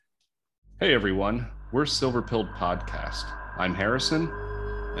Hey everyone, we're Silver Pilled Podcast. I'm Harrison.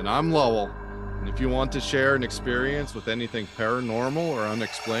 And I'm Lowell. And if you want to share an experience with anything paranormal or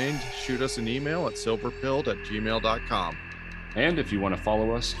unexplained, shoot us an email at silverpilled@gmail.com. And if you want to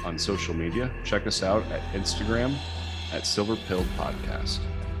follow us on social media, check us out at Instagram at Silver Pilled Podcast.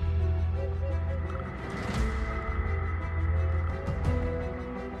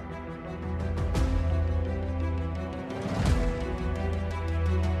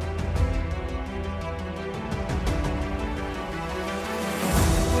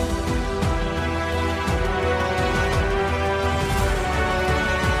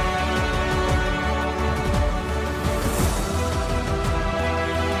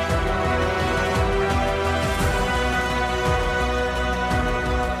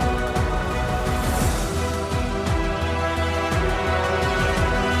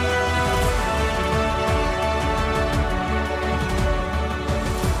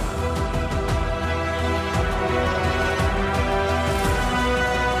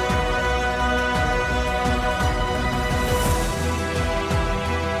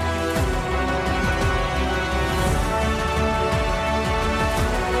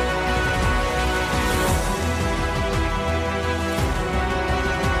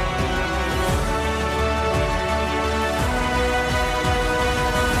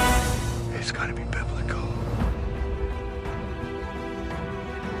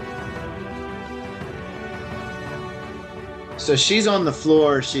 So she's on the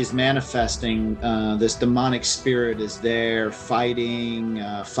floor. She's manifesting. This demonic spirit is there, fighting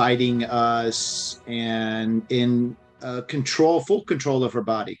us, and in full control of her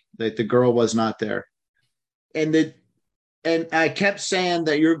body. Like the girl was not there, and I kept saying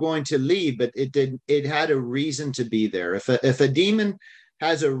that you're going to leave, but it did. It had a reason to be there. If a demon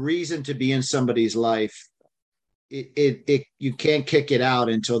has a reason to be in somebody's life, it you can't kick it out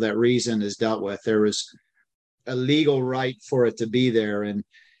until that reason is dealt with. There was a legal right for it to be there, and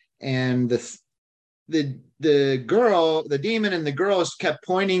the girl, the demon, and the girls kept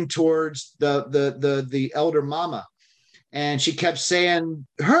pointing towards the elder mama, and she kept saying,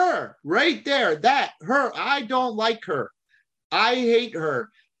 her right there, that her, I don't like her, I hate her,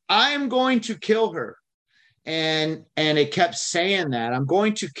 I'm going to kill her. And it kept saying that, I'm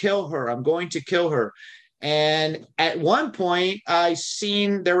going to kill her, I'm going to kill her. And at one point, I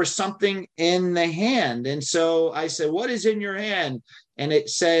seen there was something in the hand. And so I said, what is in your hand? And it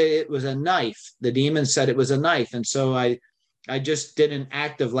said it was a knife. The demon said it was a knife. And so I just did an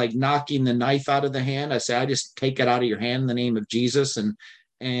act of like knocking the knife out of the hand. I said, I just take it out of your hand in the name of Jesus. And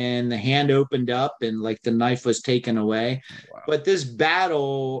the hand opened up and like the knife was taken away. Wow. But this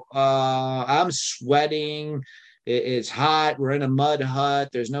battle, I'm sweating. It's hot. We're in a mud hut.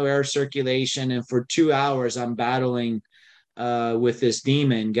 There's no air circulation. And for 2 hours, I'm battling with this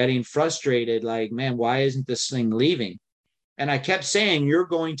demon, getting frustrated. Like, man, why isn't this thing leaving? And I kept saying, you're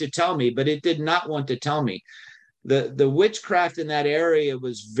going to tell me, but it did not want to tell me. The witchcraft in that area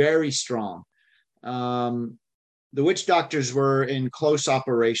was very strong. The witch doctors were in close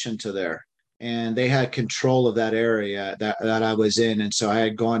operation to there, and they had control of that area that I was in. And so I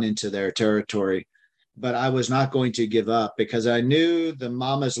had gone into their territory. But I was not going to give up because I knew the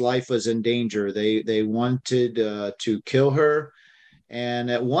mama's life was in danger. They wanted to kill her,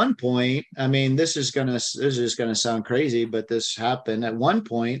 and at one point, I mean, this is gonna sound crazy, but this happened. At one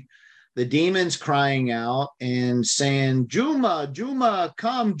point, the demon's crying out and saying, "Juma, Juma,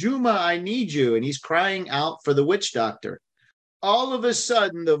 come, Juma, I need you," and he's crying out for the witch doctor. All of a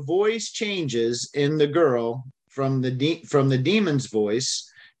sudden, the voice changes in the girl from the demon's voice.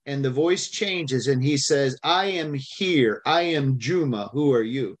 And the voice changes and he says, I am here. I am Juma. Who are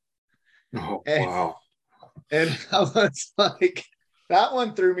you? Oh, and, wow. And I was like, that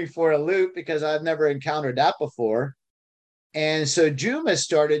one threw me for a loop because I've never encountered that before. And so Juma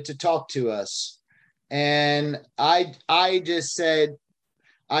started to talk to us. And I just said,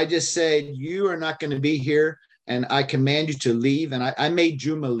 you are not going to be here. And I command you to leave. And I made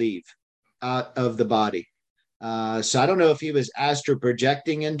Juma leave out of the body. So I don't know if he was astral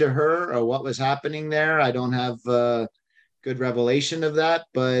projecting into her or what was happening there. I don't have good revelation of that,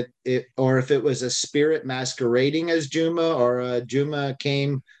 or if it was a spirit masquerading as Juma, or Juma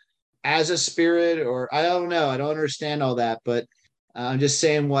came as a spirit, or I don't know. I don't understand all that, but I'm just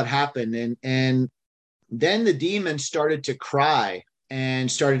saying what happened. And then the demon started to cry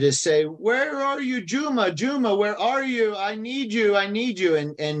and started to say, where are you, Juma? Juma, where are you? I need you. I need you.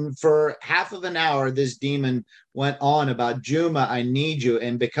 And for half of an hour, this demon went on about, Juma, I need you.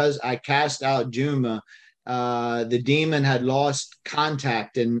 And because I cast out Juma, the demon had lost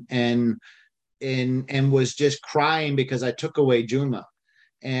contact and was just crying because I took away Juma.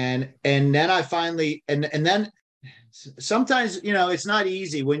 And then I finally, and then sometimes, it's not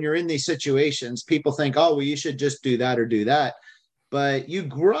easy when you're in these situations. People think, oh, well, you should just do that or do that. But you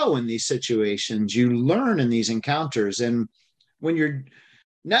grow in these situations, you learn in these encounters. And when you're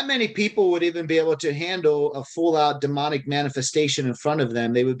not many people would even be able to handle a full out demonic manifestation in front of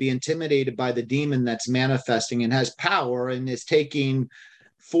them. They would be intimidated by the demon that's manifesting and has power and is taking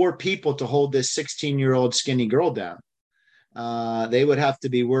 4 people to hold this 16-year-old skinny girl down. They would have to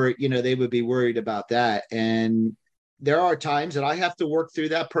be worried, they would be worried about that. And there are times that I have to work through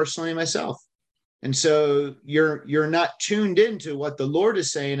that personally myself. And so you're not tuned into what the Lord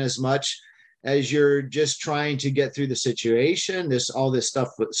is saying as much as you're just trying to get through the situation. All this stuff,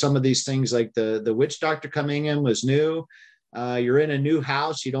 some of these things like the witch doctor coming in was new. You're in a new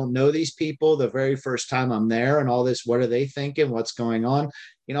house. You don't know these people the very first time I'm there, and all this, what are they thinking? What's going on?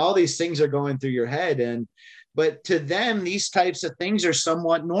 All these things are going through your head. But to them, these types of things are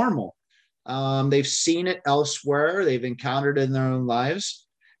somewhat normal. They've seen it elsewhere. They've encountered it in their own lives,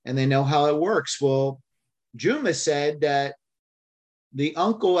 and they know how it works. Well, Juma said that the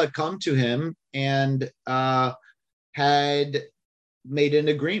uncle had come to him and had made an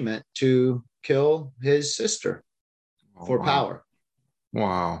agreement to kill his sister for power.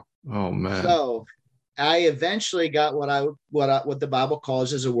 Wow. Oh, man. So I eventually got what the Bible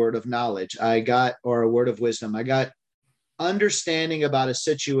calls as a word of knowledge. Or a word of wisdom. I got understanding about a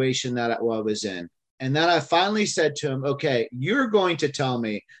situation that I was in. And then I finally said to him, okay, you're going to tell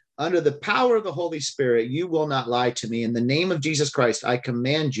me, under the power of the Holy Spirit, you will not lie to me. In the name of Jesus Christ, I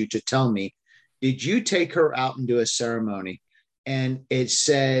command you to tell me, did you take her out and do a ceremony? And it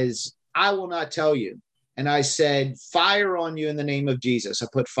says, I will not tell you. And I said, fire on you in the name of Jesus. I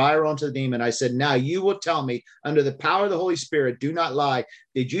put fire onto the demon. I said, now you will tell me, under the power of the Holy Spirit, do not lie.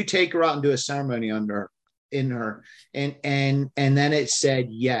 Did you take her out and do a ceremony in her? And then it said,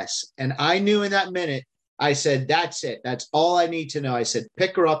 yes. And I knew in that minute, I said, that's it. That's all I need to know. I said,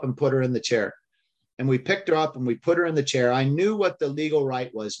 pick her up and put her in the chair. And we picked her up and we put her in the chair. I knew what the legal right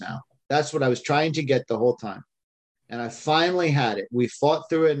was now. That's what I was trying to get the whole time. And I finally had it. We fought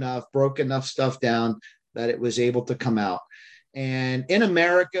through it enough, broke enough stuff down that it was able to come out. And in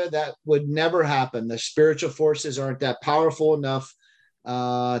America, that would never happen. The spiritual forces aren't that powerful enough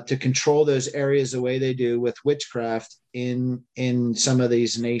to control those areas the way they do with witchcraft in some of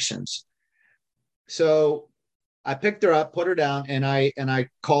these nations. So I picked her up, put her down, and I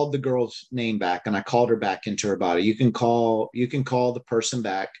called the girl's name back, and I called her back into her body. You can call the person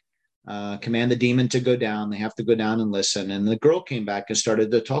back, command the demon to go down. They have to go down and listen. And the girl came back and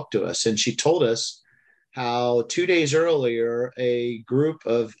started to talk to us. And she told us how 2 days earlier, a group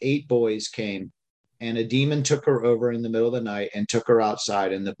of 8 boys came, and a demon took her over in the middle of the night and took her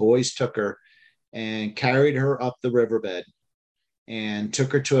outside. And the boys took her and carried her up the riverbed and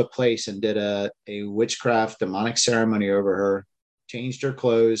took her to a place and did a witchcraft demonic ceremony over her, changed her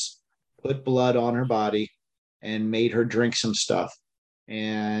clothes, put blood on her body, and made her drink some stuff.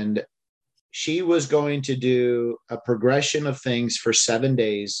 And she was going to do a progression of things for 7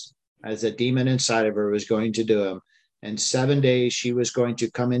 days, as a demon inside of her was going to do them. And 7 days, she was going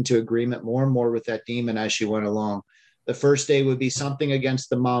to come into agreement more and more with that demon as she went along. The first day would be something against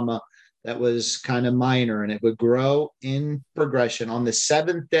the mama that was kind of minor, and it would grow in progression. On the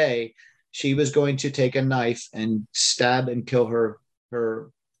 7th day, she was going to take a knife and stab and kill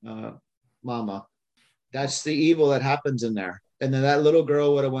her mama. That's the evil that happens in there. And then that little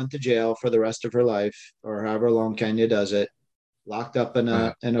girl would have went to jail for the rest of her life, or however long Kenya does it, locked up in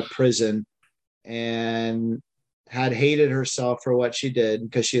a prison, and had hated herself for what she did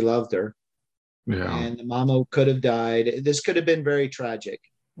because she loved her. Yeah. And the mama could have died. This could have been very tragic.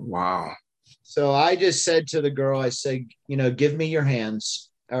 Wow. So I just said to the girl, I said, give me your hands.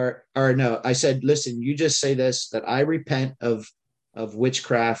 Or no, I said, listen, you just say this, that I repent of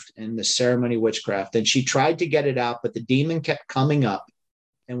witchcraft and the ceremony witchcraft. And she tried to get it out, but the demon kept coming up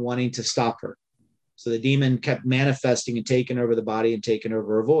and wanting to stop her. So the demon kept manifesting and taking over the body and taking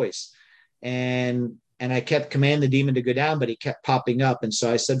over her voice. And I kept commanding the demon to go down, but he kept popping up. And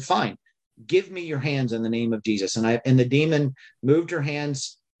so I said, fine, give me your hands in the name of Jesus. And the demon moved her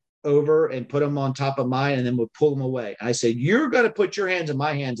hands over and put them on top of mine, and then would pull them away. I said, you're going to put your hands in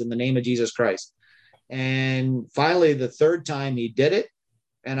my hands in the name of Jesus Christ. And finally, the 3rd time he did it,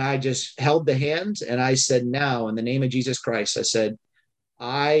 and I just held the hands, and I said, now in the name of Jesus Christ, I said,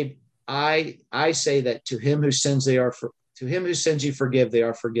 I say that to him who sins you forgive, they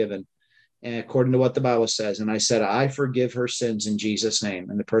are forgiven. And according to what the Bible says. And I said, I forgive her sins in Jesus' name,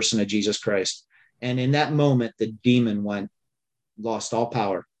 in the person of Jesus Christ. And in that moment, the demon lost all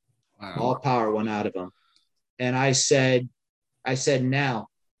power. Wow. All power went out of him. And I said, now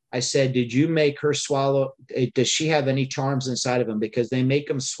I said, did you make her swallow? Does she have any charms inside of them? Because they make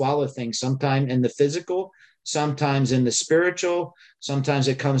them swallow things sometime in the physical, sometimes in the spiritual, sometimes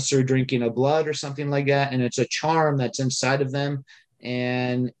it comes through drinking of blood or something like that. And it's a charm that's inside of them,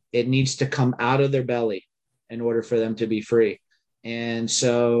 and it needs to come out of their belly in order for them to be free. And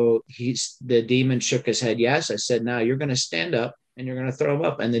so the demon shook his head. Yes. I said, now you're going to stand up and you're going to throw him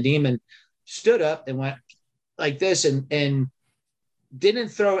up. And the demon stood up and went like this and didn't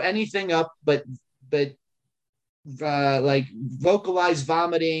throw anything up, but like vocalized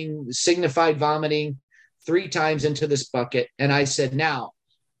vomiting, signified vomiting 3 times into this bucket. And I said,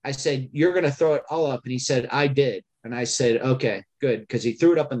 you're going to throw it all up. And he said, I did. And I said, okay, good. Because he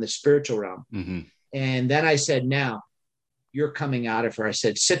threw it up in the spiritual realm. Mm-hmm. And then I said, now you're coming out of her. I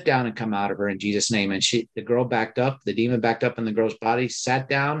said, sit down and come out of her in Jesus' name. And the girl backed up, the demon backed up in the girl's body, sat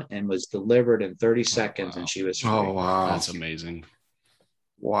down, and was delivered in 30 seconds. Wow. And she was free. Oh, wow. That's amazing.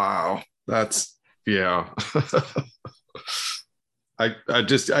 Wow. That's, yeah.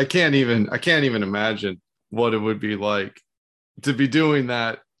 I can't even imagine what it would be like to be doing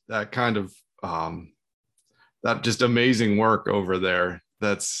that kind of, that just amazing work over there.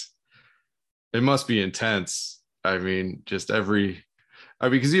 It must be intense. I mean,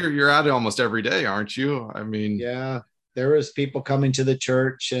 because you're at it almost every day, aren't you? I mean, yeah, there was people coming to the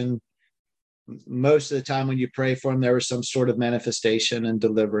church, and most of the time when you pray for them, there was some sort of manifestation and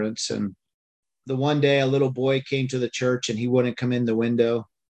deliverance. And the one day a little boy came to the church and he wouldn't come in the window.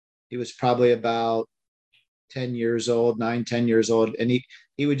 He was probably about 10 years old, 10 years old. And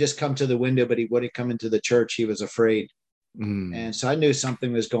he would just come to the window, but he wouldn't come into the church. He was afraid. And so I knew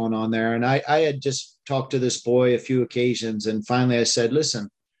something was going on there. And I had just talked to this boy a few occasions. And finally I said, listen,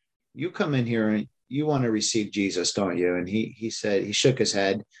 you come in here and you want to receive Jesus, don't you? And he said, he shook his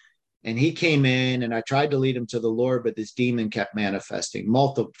head, and he came in, and I tried to lead him to the Lord, but this demon kept manifesting,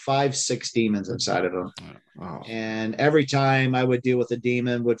 5, 6 demons inside of him. wow. And every time I would deal with a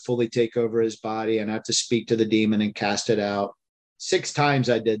demon, would fully take over his body, and I have to speak to the demon and cast it out. 6 times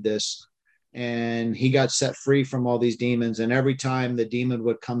I did this. And he got set free from all these demons. And every time the demon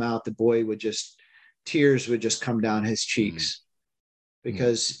would come out, the boy tears would just come down his cheeks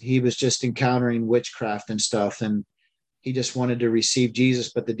because he was just encountering witchcraft and stuff. And he just wanted to receive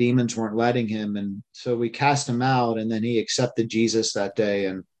Jesus, but the demons weren't letting him. And so we cast him out, and then he accepted Jesus that day.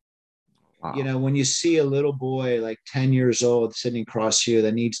 And, Wow. you know, when you see a little boy like 10 years old sitting across you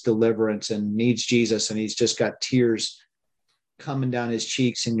that needs deliverance and needs Jesus, and he's just got tears coming down his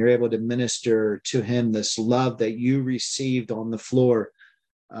cheeks, and you're able to minister to him this love that you received on the floor.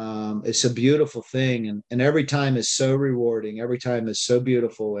 It's a beautiful thing. And every time is so rewarding. Every time is so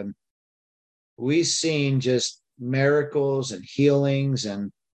beautiful. And we've seen just miracles and healings.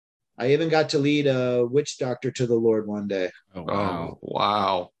 And I even got to lead a witch doctor to the Lord one day. Oh, wow. Oh,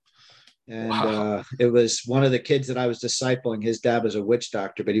 wow. And it was one of the kids that I was discipling. His dad was a witch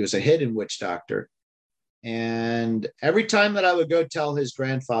doctor, but he was a hidden witch doctor. And every time that I would go tell his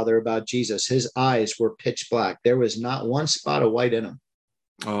grandfather about Jesus, his eyes were pitch black. There was not one spot of white in them.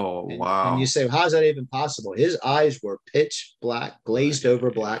 Oh, wow. And you say, how is that even possible? His eyes were pitch black, glazed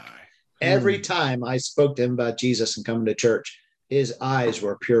over black. Every time I spoke to him about Jesus and coming to church, his eyes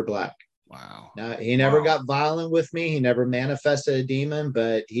were pure black. Wow. Now, he never got violent with me. He never manifested a demon,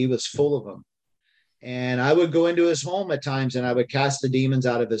 but he was full of them. And I would go into his home at times, and I would cast the demons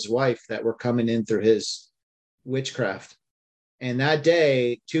out of his wife that were coming in through his witchcraft. And that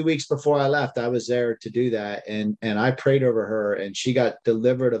day, 2 weeks before I left, I was there to do that. And I prayed over her, and she got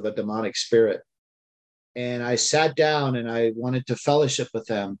delivered of a demonic spirit. And I sat down and I wanted to fellowship with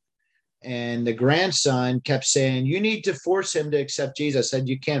them. And the grandson kept saying, you need to force him to accept Jesus. I said,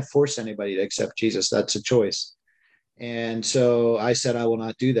 you can't force anybody to accept Jesus. That's a choice. And so I said, I will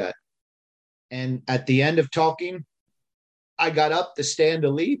not do that. And at the end of talking, I got up to stand to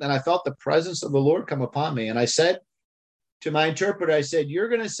leave, and I felt the presence of the Lord come upon me. And I said to my interpreter, I said, you're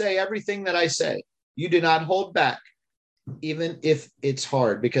going to say everything that I say. You do not hold back, even if it's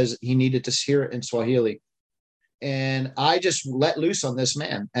hard, because he needed to hear it in Swahili. And I just let loose on this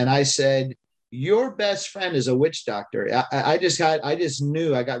man. And I said, your best friend is a witch doctor. I just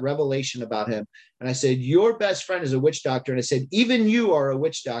knew, I got revelation about him. And I said, your best friend is a witch doctor. And I said, even you are a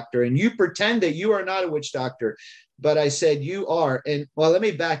witch doctor, and you pretend that you are not a witch doctor. But I said, you are. And well, let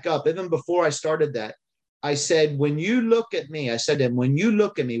me back up. Even before I started that, I said, when you look at me, I said to him, when you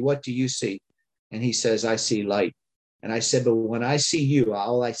look at me, what do you see? And he says, I see light. And I said, but when I see you,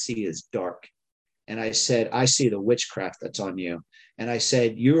 all I see is dark. And I said, I see the witchcraft that's on you. And I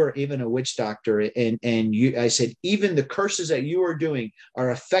said, you are even a witch doctor. And you, I said, even the curses that you are doing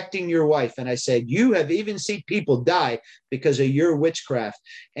are affecting your wife. And I said, you have even seen people die because of your witchcraft.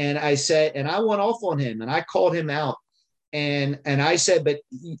 And I said, and I went off on him and I called him out. And I said, but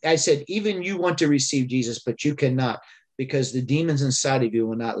I said, even you want to receive Jesus, but you cannot, because the demons inside of you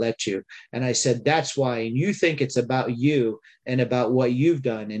will not let you. And I said, that's why. And you think it's about you and about what you've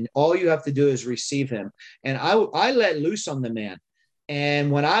done. And all you have to do is receive him. And I let loose on the man.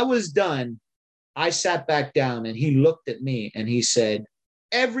 And when I was done, I sat back down and he looked at me and he said,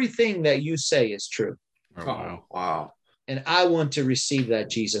 everything that you say is true. Oh, wow. Wow. And I want to receive that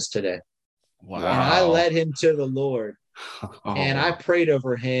Jesus today. Wow. And I led him to the Lord. Oh, And I prayed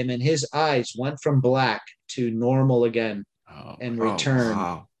over him, and his eyes went from black to normal again and returned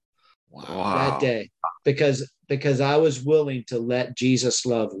that day because I was willing to let Jesus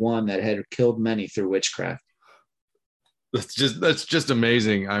love one that had killed many through witchcraft. That's just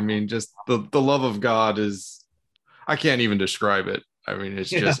amazing. I mean, just the love of God is, I can't even describe it. I mean, it's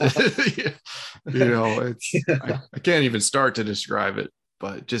just, I can't even start to describe it,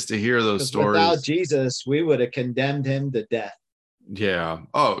 but just to hear those stories. Without Jesus, we would have condemned him to death. Yeah.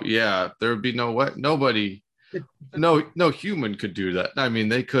 Oh yeah. There would be no way. Nobody, no human could do that. I mean,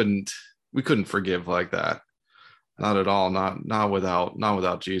 we couldn't forgive like that. Not at all. Not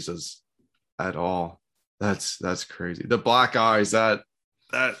without Jesus at all. That's crazy. The black eyes, that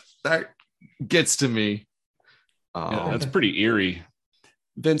gets to me. Yeah, that's pretty eerie.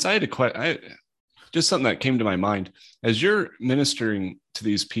 Vince, I had a question. Just something that came to my mind as you're ministering to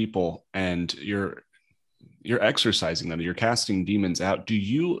these people and you're exorcising them, you're casting demons out.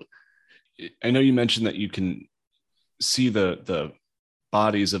 I know you mentioned that you can see the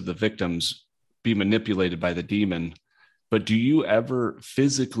bodies of the victims be manipulated by the demon, but do you ever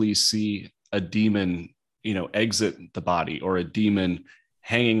physically see a demon, exit the body, or a demon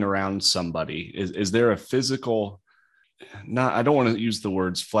hanging around somebody? Is there a physical, I don't want to use the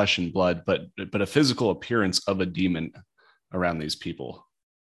words flesh and blood, but a physical appearance of a demon around these people?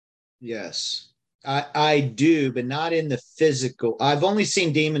 Yes. I do, but not in the physical. I've only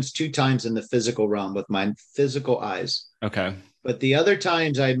seen demons 2 times in the physical realm with my physical eyes. Okay. But the other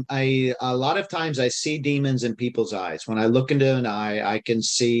times, a lot of times I see demons in people's eyes. When I look into an eye, I can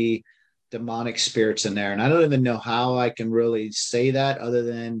see demonic spirits in there. And I don't even know how I can really say that other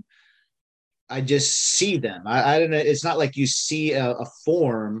than I just see them. I don't know. It's not like you see a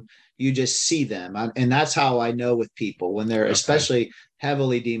form, you just see them. And that's how I know with people when they're especially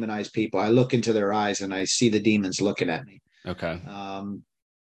heavily demonized people. I look into their eyes and I see the demons looking at me. Okay.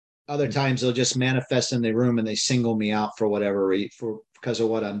 Other times they'll just manifest in the room and they single me out for whatever because of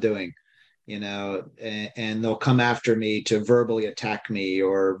what I'm doing, and they'll come after me to verbally attack me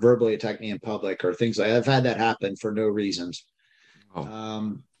or verbally attack me in public or things like that. I've had that happen for no reasons.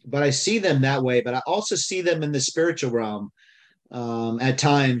 But I see them that way, but I also see them in the spiritual realm. At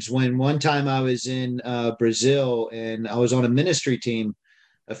times when one time I was in Brazil and I was on a ministry team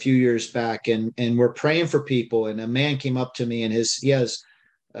a few years back and we're praying for people. And a man came up to me and he has,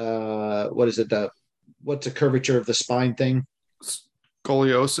 what's the curvature of the spine thing?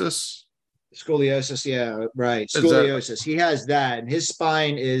 Scoliosis. Yeah, right. Scoliosis. He has that. And his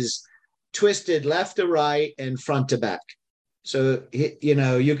spine is twisted left to right and front to back. So,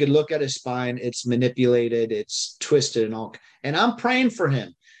 you could look at his spine, it's manipulated, it's twisted and all. And I'm praying for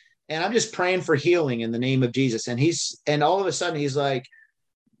him and I'm just praying for healing in the name of Jesus. And all of a sudden he's like,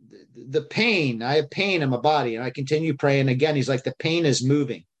 the pain, I have pain in my body. And I continue praying again. He's like, the pain is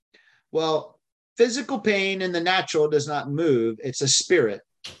moving. Well, physical pain in the natural does not move. It's a spirit.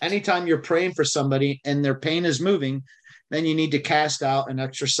 Anytime you're praying for somebody and their pain is moving, then you need to cast out and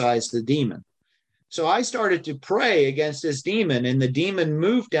exorcise the demon. So I started to pray against this demon, and the demon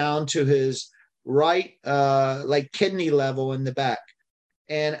moved down to his right, kidney level in the back.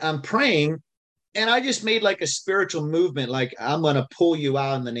 And I'm praying, and I just made like a spiritual movement, like I'm going to pull you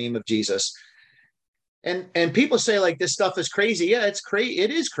out in the name of Jesus. And people say like this stuff is crazy. Yeah, it's crazy.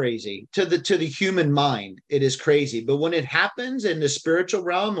 It is crazy to the human mind. It is crazy. But when it happens in the spiritual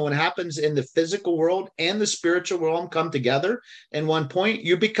realm, when it happens in the physical world and the spiritual realm come together in one point,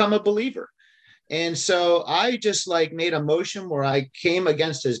 you become a believer. And so I just like made a motion where I came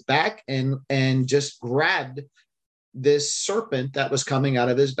against his back and just grabbed this serpent that was coming out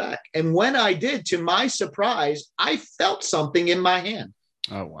of his back. And when I did, to my surprise, I felt something in my hand.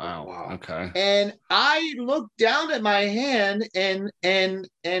 Oh, wow. Okay. And I looked down at my hand and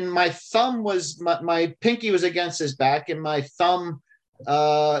my thumb was, my pinky was against his back, and my thumb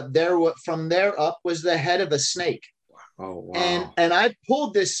from there up was the head of a snake. Oh, wow. And I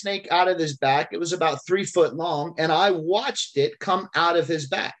pulled this snake out of his back. It was about 3 foot long, and I watched it come out of his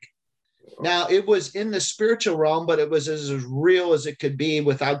back. Now, it was in the spiritual realm, but it was as real as it could be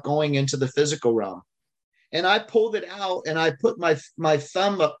without going into the physical realm. And I pulled it out, and I put my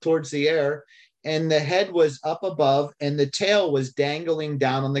thumb up towards the air, and the head was up above, and the tail was dangling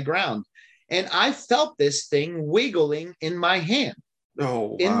down on the ground. And I felt this thing wiggling in my hand, Oh,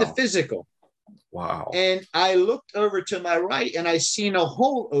 wow. in the physical. Wow. And I looked over to my right, and I seen a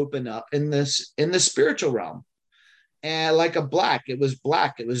hole open up in the spiritual realm. And like it was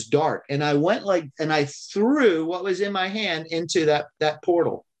black, it was dark. And I went and I threw what was in my hand into that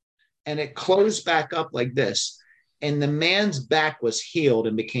portal, and it closed back up like this. And the man's back was healed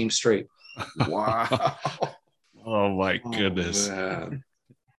and became straight. Wow. Oh my goodness. Man.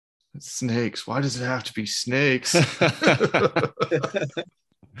 Snakes. Why does it have to be snakes?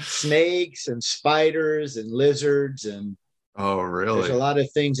 Snakes and spiders and lizards, and oh, really? there's a lot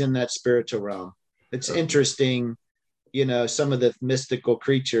of things in that spiritual realm. It's interesting. Some of the mystical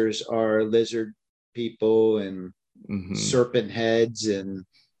creatures are lizard people and serpent heads, and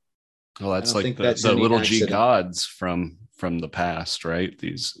well, that's like the little G gods from the past, right?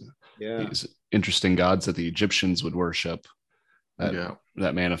 These interesting gods that the Egyptians would worship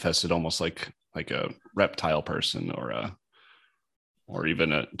that manifested almost like a reptile person or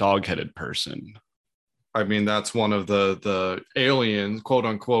even a dog-headed person. I mean, that's one of the aliens, quote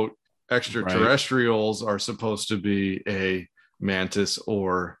unquote, extraterrestrials are supposed to be a mantis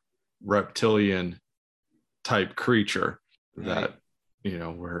or reptilian type creature that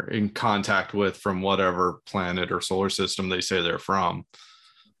we're in contact with from whatever planet or solar system they say they're from.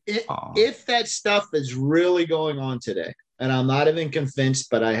 If that stuff is really going on today, and I'm not even convinced,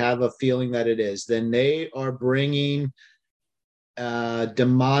 but I have a feeling that it is, then they are bringing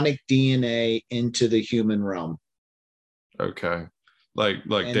demonic DNA into the human realm. Okay. Like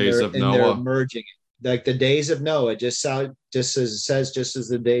days of Noah. They're merging it. Like the days of Noah, just as it says, just as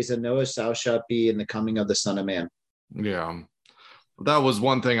the days of Noah, so shall it be in the coming of the Son of Man. Yeah. That was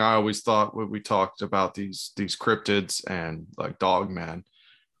one thing I always thought when we talked about these cryptids and like Dogman.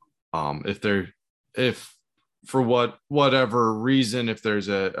 If for whatever reason, if there's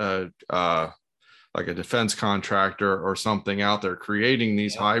a like a defense contractor or something out there creating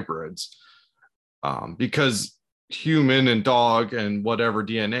these hybrids, because human and dog and whatever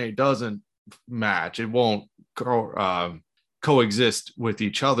DNA doesn't match, it won't coexist with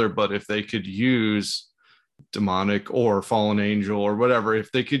each other. But if they could use demonic or fallen angel or whatever,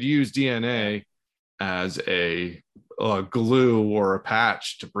 if they could use DNA as a glue or a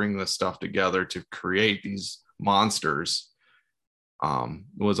patch to bring this stuff together to create these monsters,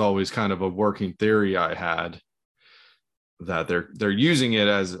 was always kind of a working theory I had, that they're using it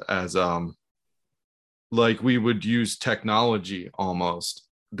as like we would use technology almost.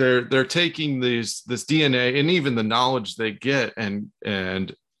 They're taking this DNA and even the knowledge they get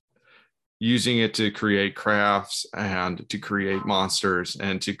and using it to create crafts and to create monsters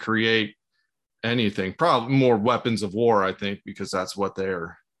and to create anything, probably more weapons of war, I think, because that's what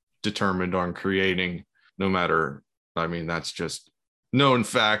they're determined on creating. No matter, I mean, that's just known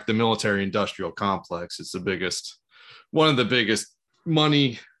fact. The military industrial complex is one of the biggest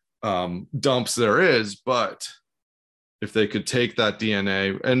money dumps there is. But if they could take that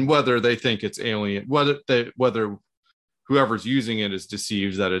DNA, and whether they think it's alien, whether whoever's using it is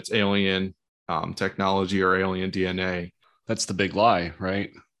deceived that it's alien technology or alien DNA, that's the big lie, right?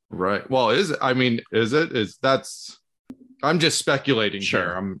 Right. Well, is it? I'm just speculating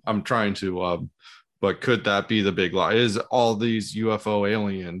here. I'm trying to, but could that be the big lie? Is all these UFO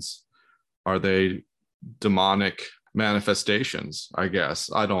aliens, are they demonic manifestations? I guess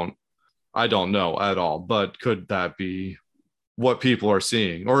I don't know at all, but could that be what people are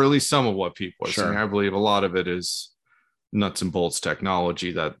seeing, or at least some of what people are seeing? I believe a lot of it is nuts and bolts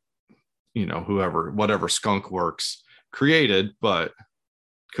technology that, whatever skunk works created, but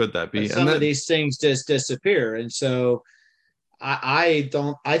could that be? But some of these things just disappear. And so I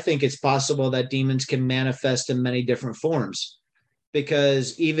think it's possible that demons can manifest in many different forms,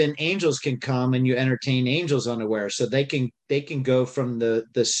 because even angels can come and you entertain angels unaware. So they can go from the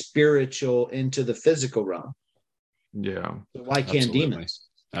spiritual into the physical realm. Yeah. So why can't demons?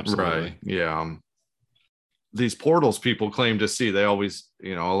 Absolutely. Right. Yeah. These portals people claim to see, they always, a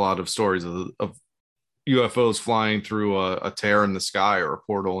lot of stories of UFOs flying through a tear in the sky or a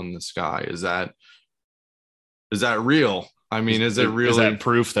portal in the sky. Is that real? I mean, is it really? Is that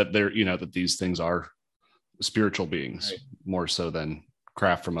proof that they're, that these things are spiritual beings, more so than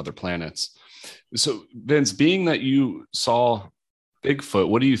craft from other planets? So, Vince, being that you saw Bigfoot,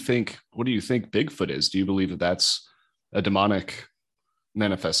 what do you think Bigfoot is? Do you believe that that's a demonic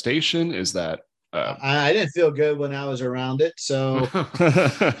manifestation? Is that I didn't feel good when I was around it. So,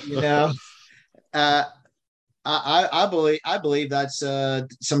 you know, uh, I believe that's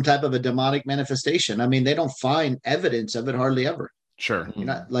some type of a demonic manifestation. I mean, they don't find evidence of it hardly ever. sure, You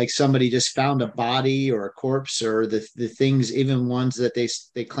know, like somebody just found a body or a corpse, or the things, even ones that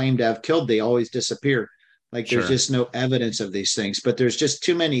they claim to have killed, they always disappear. Like there's sure. just no evidence of these things, but there's just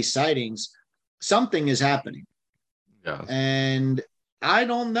too many sightings. Something is happening. Yeah. And I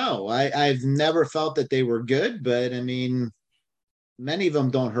don't know. I've never felt that they were good, but I mean, many of them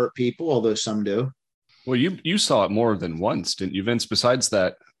don't hurt people, although some do. Well, you saw it more than once, didn't you, Vince? Besides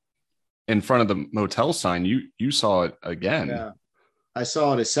that, in front of the motel sign, you saw it again. Yeah. I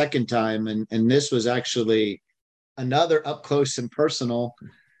saw it a second time, and this was actually another up close and personal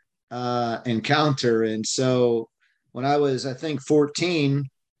encounter. And so when I was, I think, 14,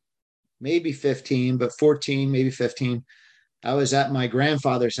 maybe 15, but 14, maybe 15, I was at my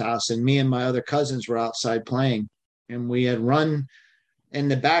grandfather's house, and me and my other cousins were outside playing, and we had run in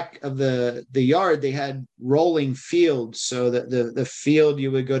the back of the yard. They had rolling fields, so that the field,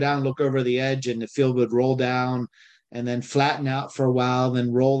 you would go down, look over the edge, and the field would roll down and then flatten out for a while, then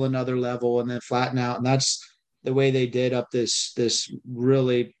roll another level and then flatten out. And that's the way they did up this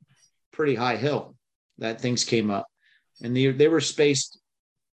really pretty high hill that things came up. And they were spaced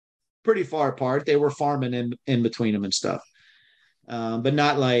pretty far apart. They were farming in between them and stuff, but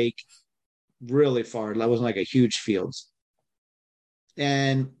not like really far. That wasn't like a huge fields.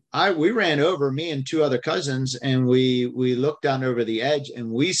 And we ran over, me and two other cousins, and we looked down over the edge,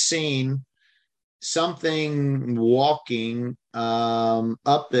 and we seen something walking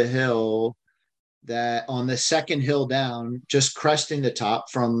up the hill, that on the second hill down, just cresting the top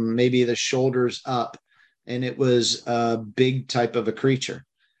from maybe the shoulders up. And it was a big type of a creature.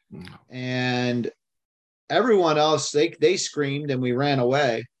 And everyone else, they screamed and we ran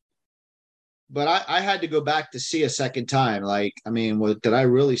away. But I had to go back to see a second time. Like, I mean, what did I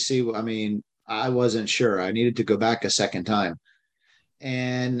really see? I mean, I wasn't sure. I needed to go back a second time.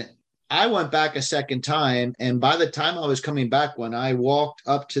 And I went back a second time. And by the time I was coming back, when I walked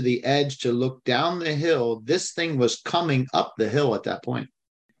up to the edge to look down the hill, this thing was coming up the hill at that point.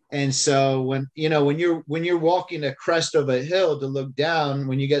 And so when you're walking a crest of a hill to look down,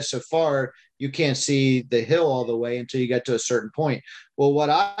 when you get so far, you can't see the hill all the way until you get to a certain point. Well, what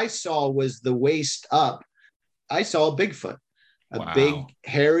I saw was the waist up. I saw a Bigfoot, a big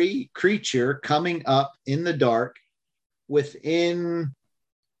hairy creature coming up in the dark within,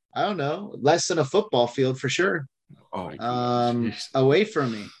 I don't know, less than a football field for sure, away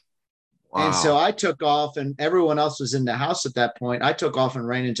from me. Wow. And so I took off, and everyone else was in the house at that point. I took off and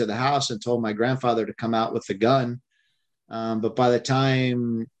ran into the house and told my grandfather to come out with the gun. But by the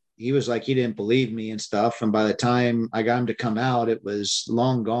time he was like, he didn't believe me and stuff. And by the time I got him to come out, it was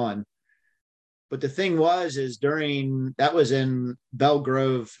long gone. But the thing was, that was in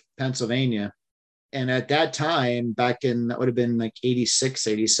Belgrove, Pennsylvania. And at that time, back in, that would have been like 86,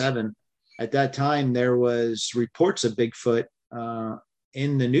 87. At that time, there was reports of Bigfoot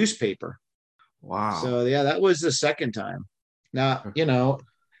in the newspaper. Wow. So yeah, that was the second time. Now,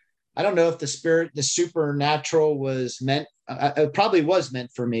 I don't know if the supernatural was meant. It probably was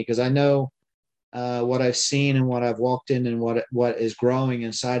meant for me, because I know what I've seen and what I've walked in and what is growing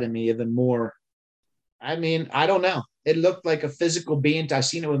inside of me even more. I mean, I don't know. It looked like a physical being. I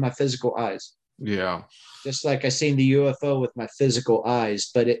seen it with my physical eyes. Yeah. Just like I seen the UFO with my physical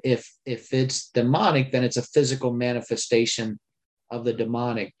eyes. But if it's demonic, then it's a physical manifestation of the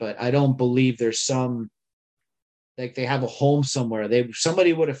demonic. But I don't believe there's some, like they have a home somewhere.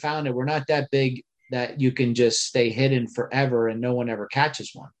 Somebody would have found it. We're not that big that you can just stay hidden forever and no one ever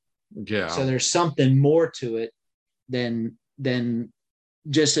catches one. Yeah. So there's something more to it than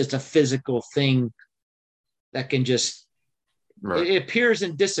just as a physical thing that can just, right. It appears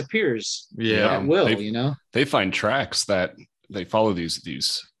and disappears. Yeah. At will, They find tracks that they follow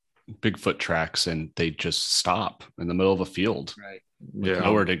these Bigfoot tracks, and they just stop in the middle of a field. Right. With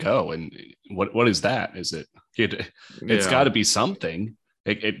nowhere to go. And what is that? Is it's got to be something.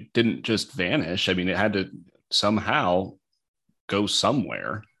 It didn't just vanish. I mean, it had to somehow go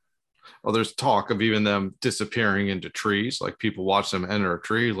somewhere. Well, there's talk of even them disappearing into trees. Like people watch them enter a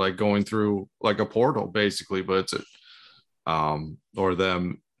tree, like going through like a portal, basically. But it's or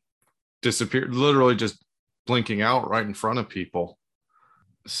them disappear, literally just blinking out right in front of people.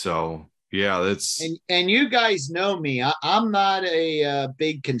 So yeah, that's and you guys know me. I'm not a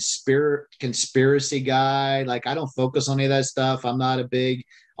big conspiracy guy. Like I don't focus on any of that stuff. I'm not a big,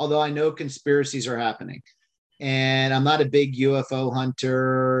 although I know conspiracies are happening. And I'm not a big UFO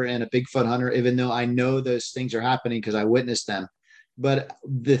hunter and a Bigfoot hunter, even though I know those things are happening because I witnessed them. But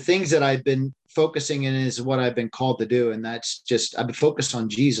the things that I've been focusing in is what I've been called to do. And that's just, I've been focused on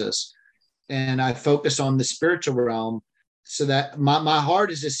Jesus, and I focus on the spiritual realm, so that my heart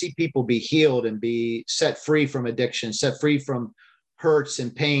is to see people be healed and be set free from addiction, set free from hurts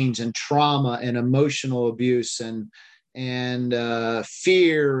and pains and trauma and emotional abuse and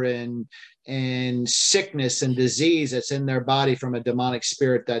fear and sickness and disease that's in their body from a demonic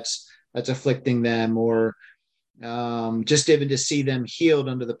spirit that's afflicting them, or just even to see them healed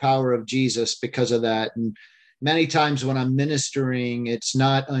under the power of Jesus because of that. And many times when I'm ministering, it's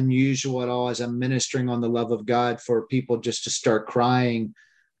not unusual at all as I'm ministering on the love of God for people just to start crying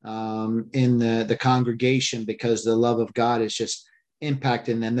in the congregation, because the love of God is just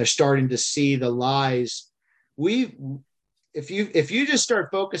impacting them. They're starting to see the lies. If you just start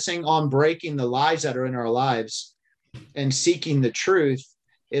focusing on breaking the lies that are in our lives and seeking the truth,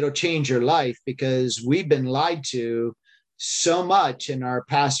 it'll change your life, because we've been lied to so much in our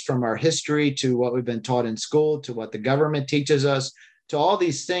past, from our history to what we've been taught in school to what the government teaches us, to all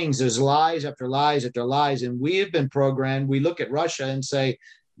these things. There's lies after lies after lies, and we have been programmed. We look at Russia and say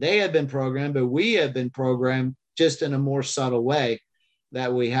they have been programmed, but we have been programmed just in a more subtle way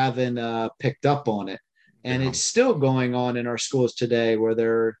that we haven't picked up on it. And it's still going on in our schools today, where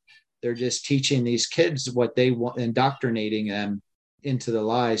they're just teaching these kids what they want, indoctrinating them into the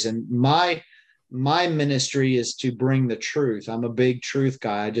lies. And my ministry is to bring the truth. I'm a big truth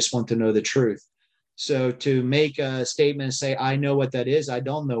guy. I just want to know the truth. So to make a statement and say, I know what that is, I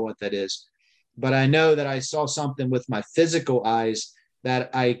don't know what that is. But I know that I saw something with my physical eyes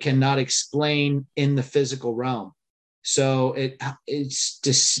that I cannot explain in the physical realm. So it's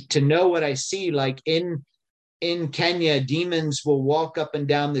just to know what I see. Like in Kenya, demons will walk up and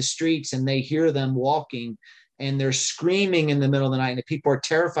down the streets, and they hear them walking, and they're screaming in the middle of the night, and the people are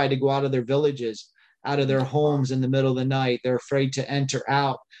terrified to go out of their villages, out of their homes in the middle of the night. They're afraid to enter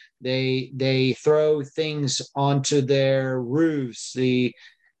out. They throw things onto their roofs. They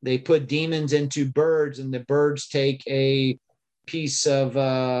put demons into birds, and the birds take a piece of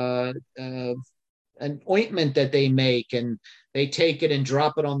an ointment that they make, and they take it and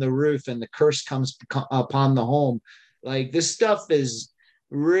drop it on the roof, and the curse comes upon the home. Like, this stuff is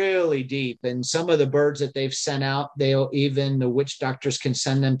really deep. And some of the birds that they've sent out, the witch doctors can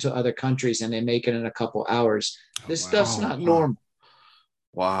send them to other countries, and they make it in a couple hours. This stuff's not normal.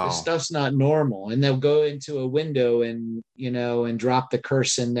 Wow. This stuff's not normal. And they'll go into a window and drop the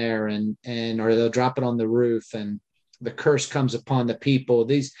curse in there, or they'll drop it on the roof, and the curse comes upon the people.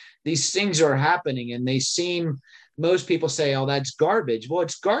 These things are happening, and most people say, oh, that's garbage. Well,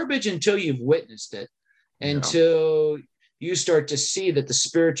 it's garbage until you've witnessed it, until you start to see that the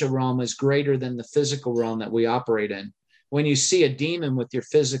spiritual realm is greater than the physical realm that we operate in. When you see a demon with your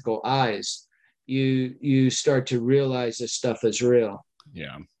physical eyes, you start to realize this stuff is real.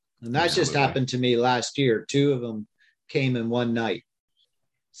 Yeah. And that just happened to me last year. 2 of them came in one night.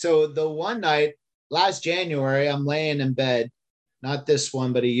 So the one night, last January, I'm laying in bed, not this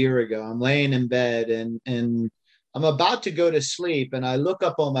one, but a year ago. I'm laying in bed, and I'm about to go to sleep, and I look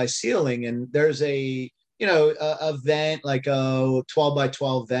up on my ceiling, and there's a vent, like a 12 by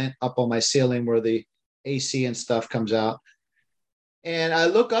 12 vent up on my ceiling where the AC and stuff comes out. And I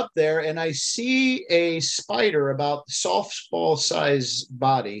look up there, and I see a spider about softball size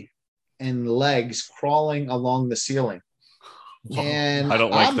body and legs crawling along the ceiling. Whoa, and I don't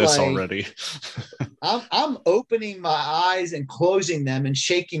like this already. I'm opening my eyes and closing them and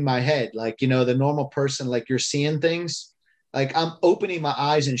shaking my head like, the normal person, like you're seeing things. Like, I'm opening my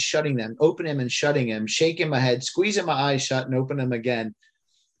eyes and shutting them, opening them and shutting them, shaking my head, squeezing my eyes shut and open them again.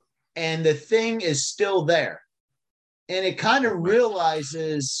 And the thing is still there. And it kind of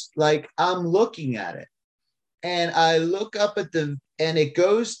realizes, like, I'm looking at it. And I look up at and it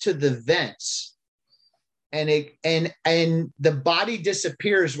goes to the vents. And the body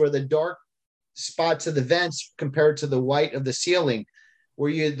disappears where the dark spots of the vents compared to the white of the ceiling.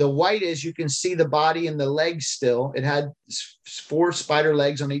 Where the white is, you can see the body and the legs still. It had 4 spider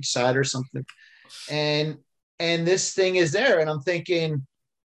legs on each side or something. And this thing is there. And I'm thinking,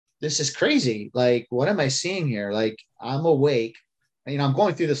 this is crazy. Like, what am I seeing here? Like, I'm awake. I'm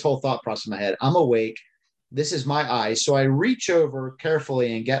going through this whole thought process in my head. I'm awake. This is my eyes. So I reach over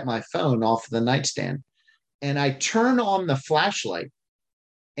carefully and get my phone off the nightstand. And I turn on the flashlight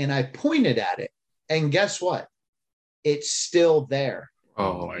and I pointed at it. And guess what? It's still there.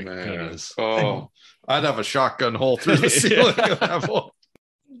 Oh, my man. goodness. Oh, I'd have a shotgun hole through the ceiling of that hole.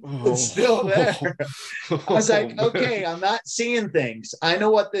 It's still there. I was like, okay, I'm not seeing things. I know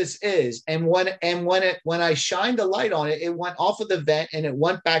what this is. And when I shined the light on it, it went off of the vent and it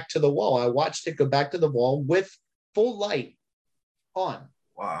went back to the wall. I watched it go back to the wall with full light on.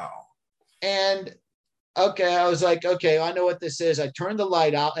 Wow. And okay, I was like, okay, I know what this is. I turned the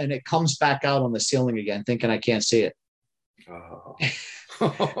light out and it comes back out on the ceiling again, thinking I can't see it. Oh.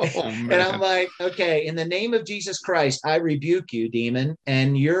 And I'm like, okay, in the name of Jesus Christ, I rebuke you, demon,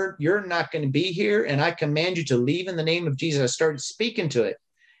 and you're not going to be here. And I command you to leave in the name of Jesus. I started speaking to it.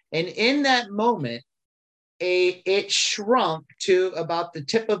 And in that moment, it shrunk to about the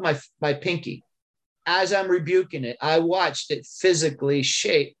tip of my pinky. As I'm rebuking it, I watched it physically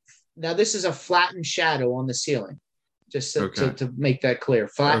shape. Now, this is a flattened shadow on the ceiling, just to make that clear,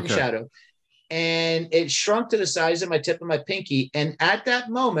 flattened shadow. And it shrunk to the size of my tip of my pinky. And at that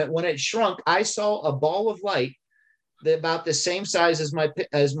moment, when it shrunk, I saw a ball of light about the same size as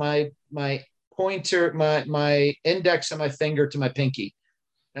my pointer, my index of my finger to my pinky.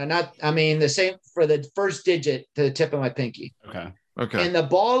 Now, the same for the first digit to the tip of my pinky. Okay. And the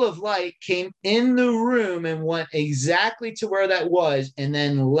ball of light came in the room and went exactly to where that was and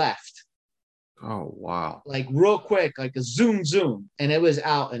then left. Oh, wow. Like real quick, like a zoom. And it was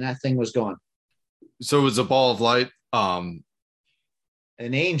out and that thing was gone. So it was a ball of light. An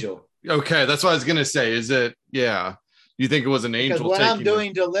angel. Okay, that's what I was gonna say. Is it? Yeah, you think it was an angel? Because when I'm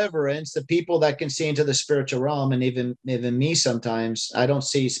doing deliverance, the people that can see into the spiritual realm, and even me sometimes, I don't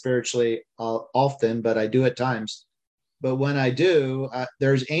see spiritually often, but I do at times. But when I do,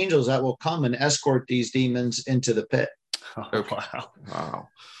 there's angels that will come and escort these demons into the pit. Oh,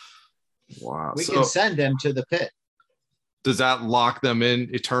 Wow. We can send them to the pit. Does that lock them in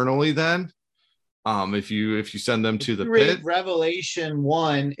eternally then? If you send them to the pit? Revelation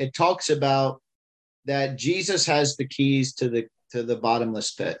 1, it talks about that Jesus has the keys to the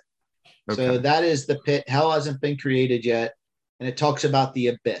bottomless pit. Okay. So that is the pit. Hell hasn't been created yet. And it talks about the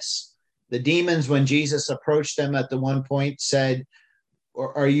abyss. The demons, when Jesus approached them at the one point, said,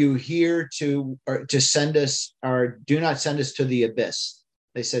 are you here to send us, or do not send us to the abyss?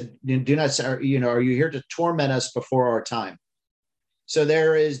 They said, do not, are you here to torment us before our time? So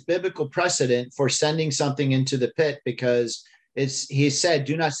there is biblical precedent for sending something into the pit, because he said,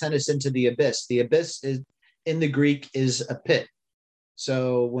 do not send us into the abyss. The abyss is, in the Greek, is a pit.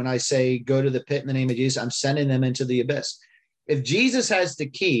 So when I say go to the pit in the name of Jesus, I'm sending them into the abyss. If Jesus has the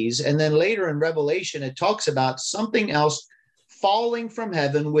keys, and then later in Revelation, it talks about something else falling from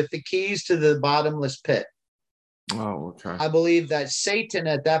heaven with the keys to the bottomless pit. Oh, okay. I believe that Satan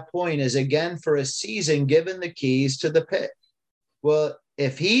at that point is again for a season given the keys to the pit. Well,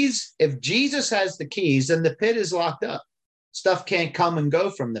 if Jesus has the keys, then the pit is locked up. Stuff can't come and go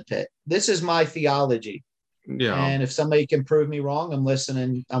from the pit. This is my theology. Yeah. And if somebody can prove me wrong, I'm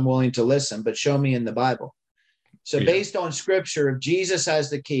listening. I'm willing to listen, but show me in the Bible. So based on scripture, if Jesus has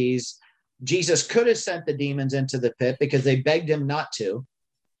the keys, Jesus could have sent the demons into the pit because they begged him not to.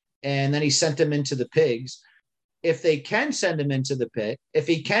 And then he sent them into the pigs. If they can send them into the pit, if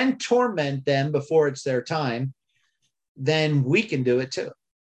he can torment them before it's their time, then we can do it too.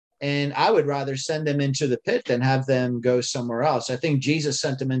 And I would rather send them into the pit than have them go somewhere else. I think Jesus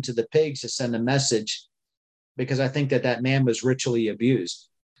sent them into the pigs to send a message, because I think that man was ritually abused,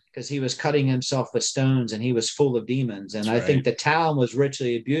 because he was cutting himself with stones and he was full of demons. And I think the town was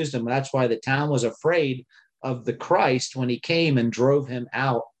ritually abused him. That's why the town was afraid of the Christ when he came and drove him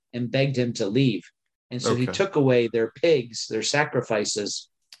out and begged him to leave. And so he took away their pigs, their sacrifices.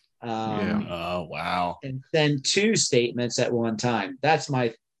 Oh, wow. And then 2 statements at one time. That's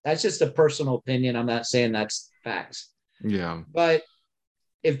just a personal opinion. I'm not saying that's facts. Yeah. But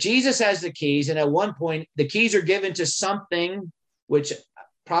if Jesus has the keys, and at one point the keys are given to something, which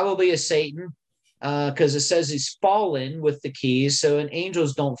probably is Satan, because it says he's fallen with the keys. So, and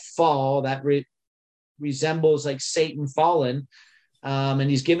angels don't fall. That resembles like Satan fallen. And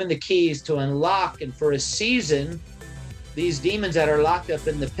he's given the keys to unlock. And for a season, these demons that are locked up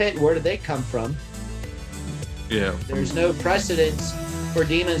in the pit, where do they come from? Yeah. There's no precedence for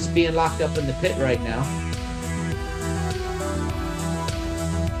demons being locked up in the pit right now.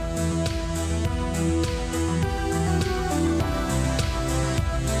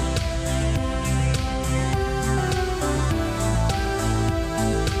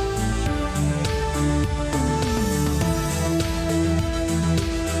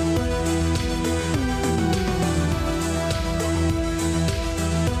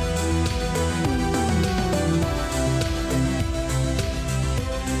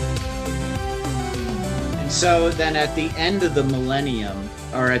 So then at the end of the millennium,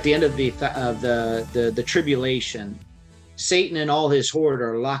 or at the end of the tribulation, Satan and all his horde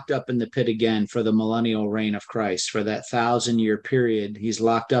are locked up in the pit again for the millennial reign of Christ. For that 1,000-year period, he's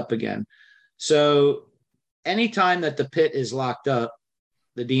locked up again. So anytime that the pit is locked up,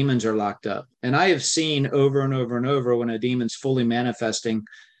 the demons are locked up. And I have seen over and over and over when a demon's fully manifesting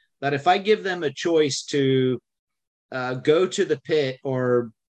that if I give them a choice to go to the pit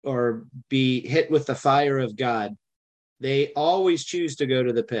or be hit with the fire of God, they always choose to go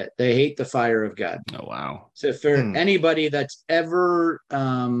to the pit. They hate the fire of God. Oh, wow. So for anybody that's ever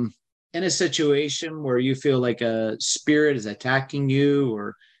in a situation where you feel like a spirit is attacking you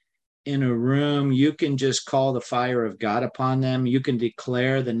or in a room, you can just call the fire of God upon them. You can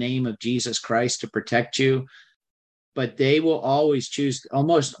declare the name of Jesus Christ to protect you. But they will always choose,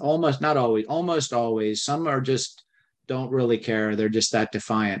 almost not always, almost always. Some are just don't really care. They're just that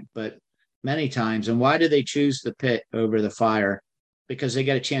defiant. But many times, and why do they choose the pit over the fire? Because they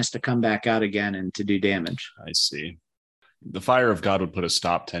get a chance to come back out again and to do damage. I see. The fire of God would put a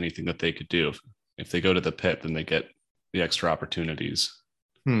stop to anything that they could do. If they go to the pit, then they get the extra opportunities.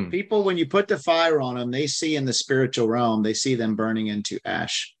 People, when you put the fire on them, they see in the spiritual realm, they see them burning into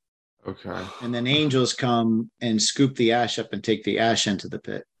ash. Okay. And then angels come and scoop the ash up and take the ash into the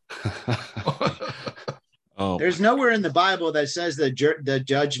pit. Oh, there's nowhere in the Bible that says that the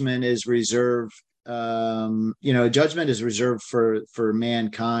judgment is reserved. Judgment is reserved for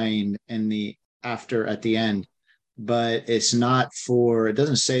mankind in the after at the end, but it's not for. It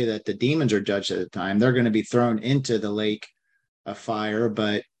doesn't say that the demons are judged at the time. They're going to be thrown into the lake of fire.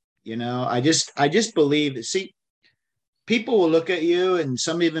 But I just believe. See, people will look at you, and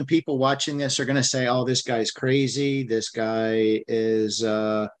some even people watching this are going to say, "Oh, this guy's crazy. This guy is."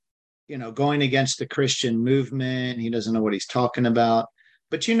 Going against the Christian movement. He doesn't know what he's talking about.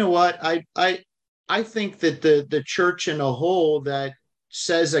 But you know what? I think that the church in a whole that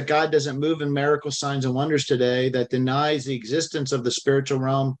says that God doesn't move in miracle signs and wonders today, that denies the existence of the spiritual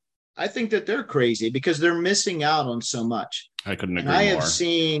realm, I think that they're crazy because they're missing out on so much. I couldn't agree more. I more. have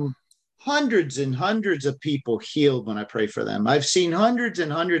seen hundreds and hundreds of people healed when I pray for them. I've seen hundreds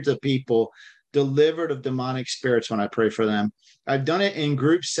and hundreds of people delivered of demonic spirits when I pray for them. I've done it in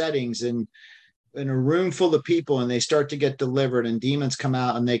group settings and in a room full of people, and they start to get delivered and demons come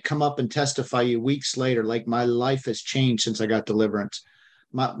out and they come up and testify you weeks later, like my life has changed since I got deliverance.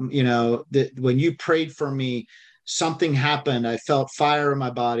 When you prayed for me, something happened. I felt fire in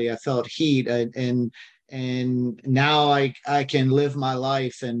my body. I felt heat and now I can live my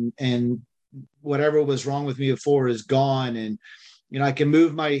life and whatever was wrong with me before is gone. And I can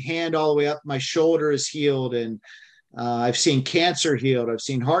move my hand all the way up. My shoulder is healed. And I've seen cancer healed. I've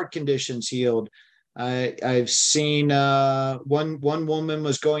seen heart conditions healed. I've seen one woman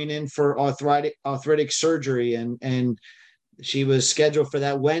was going in for arthritic surgery, and she was scheduled for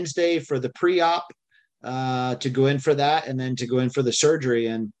that Wednesday for the pre-op to go in for that, and then to go in for the surgery.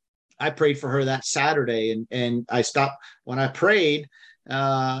 And I prayed for her that Saturday, and I stopped when I prayed.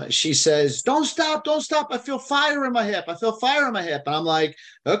 She says, don't stop. I feel fire in my hip. And I'm like,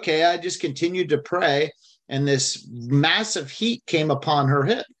 okay. I just continued to pray, and this massive heat came upon her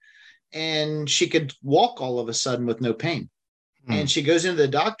hip, and she could walk all of a sudden with no pain. And she goes into the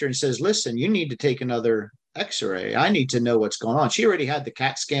doctor and says, listen, you need to take another x-ray. I need to know what's going on. She already had the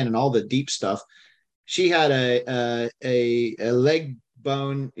CAT scan and all the deep stuff. She had a leg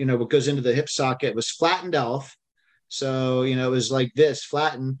bone, what goes into the hip socket. It was flattened off. So, it was like this,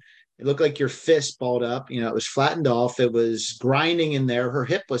 flattened. It looked like your fist balled up. It was flattened off. It was grinding in there. Her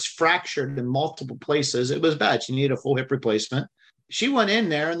hip was fractured in multiple places. It was bad. She needed a full hip replacement. She went in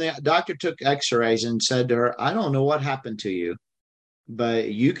there, and the doctor took x-rays and said to her, I don't know what happened to you, but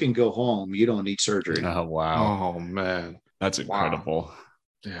you can go home. You don't need surgery. Oh, wow. Oh, man. That's incredible. Wow.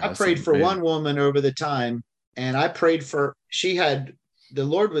 Yeah, I prayed for one woman over the time, and I prayed for, the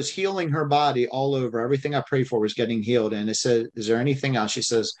Lord was healing her body all over. Everything I prayed for was getting healed. And it said, is there anything else? She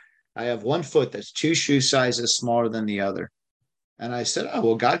says, I have one foot that's 2 shoe sizes smaller than the other. And I said, oh,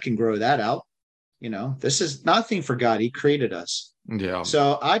 well, God can grow that out. This is nothing for God. He created us. Yeah.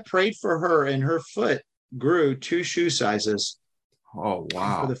 So I prayed for her, and her foot grew 2 shoe sizes. Oh,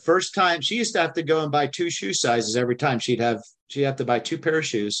 wow. For the first time, she used to have to go and buy 2 shoe sizes every time. She'd have to buy 2 pair of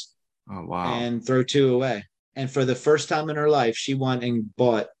shoes. Oh, wow. And throw 2 away. And for the first time in her life, she went and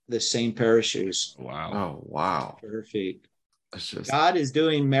bought the same pair of shoes. Wow. Oh, wow. For her feet. Just... God is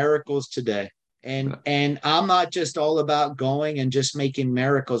doing miracles today. And I'm not just all about going and just making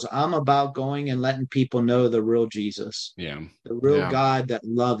miracles. I'm about going and letting people know the real Jesus. Yeah. The real God that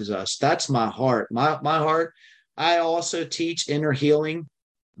loves us. That's my heart. My heart. I also teach inner healing.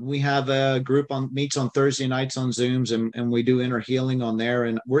 We have a group meets on Thursday nights on Zooms, and we do inner healing on there.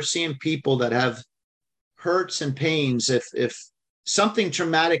 And we're seeing people that have hurts and pains, if something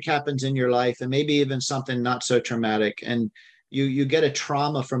traumatic happens in your life, and maybe even something not so traumatic, and you get a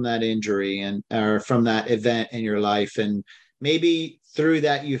trauma from that injury and or from that event in your life, and maybe through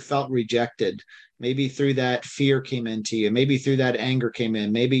that you felt rejected, maybe through that fear came into you, maybe through that anger came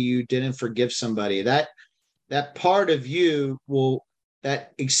in, maybe you didn't forgive somebody, that part of you will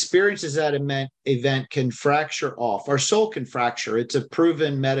that experiences that event can fracture off. Our soul can fracture. It's a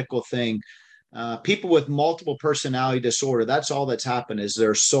proven medical thing. People with multiple personality disorder, that's all that's happened, is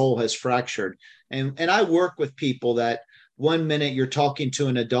their soul has fractured. And I work with people that one minute you're talking to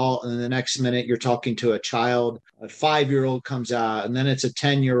an adult, and the next minute you're talking to a child. A 5-year-old comes out, and then it's a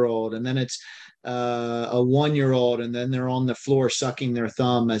 10-year-old, and then it's a 1-year-old, and then they're on the floor sucking their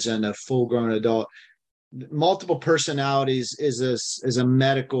thumb as in a full-grown adult. Multiple personalities is a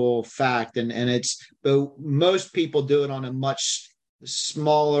medical fact, and it's, but most people do it on a much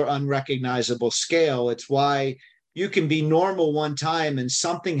smaller, unrecognizable scale. It's why you can be normal one time and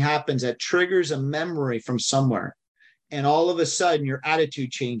something happens that triggers a memory from somewhere, and all of a sudden your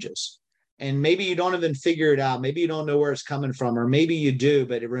attitude changes, and maybe you don't even figure it out, maybe you don't know where it's coming from, or maybe you do,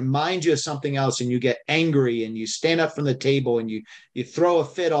 but it reminds you of something else, and you get angry and you stand up from the table and you throw a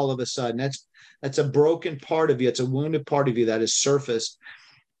fit all of a sudden. That's a broken part of you. It's a wounded part of you that has surfaced.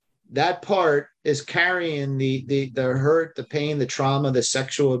 That part is carrying the hurt, the pain, the trauma, the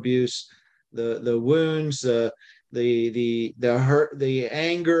sexual abuse, the wounds, the hurt, the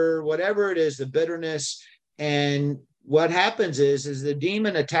anger, whatever it is, the bitterness. And what happens is the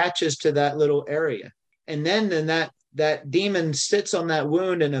demon attaches to that little area, and then that demon sits on that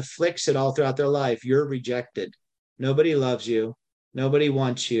wound and afflicts it all throughout their life. You're rejected. Nobody loves you. Nobody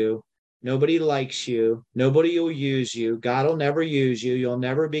wants you. Nobody likes you. Nobody will use you. God will never use you. You'll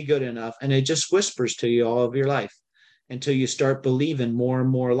never be good enough. And it just whispers to you all of your life until you start believing more and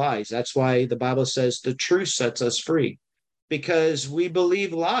more lies. That's why the Bible says the truth sets us free, because we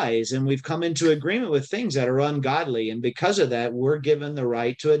believe lies and we've come into agreement with things that are ungodly. And because of that, we're given the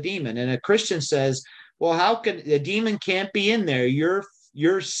right to a demon. And a Christian says, well, how can a demon can't be in there?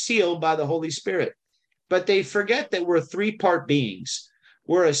 You're sealed by the Holy Spirit. But they forget that we're 3-part beings.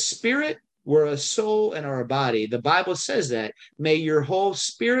 We're a spirit, we're a soul, and our body. The Bible says that. May your whole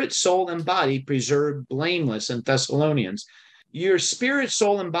spirit, soul, and body preserve blameless in Thessalonians. Your spirit,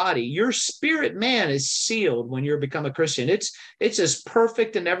 soul, and body, your spirit man is sealed when you become a Christian. It's as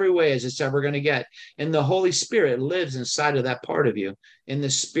perfect in every way as it's ever going to get. And the Holy Spirit lives inside of that part of you, in the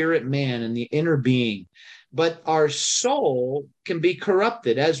spirit man, in the inner being. But our soul can be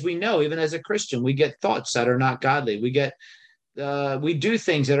corrupted. As we know, even as a Christian, we get thoughts that are not godly. We do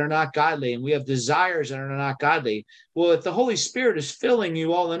things that are not godly, and we have desires that are not godly. Well, if the Holy Spirit is filling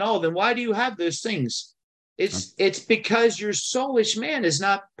you all in all, then why do you have those things? It's because your soulish man is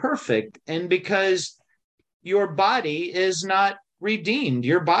not perfect, and because your body is not redeemed.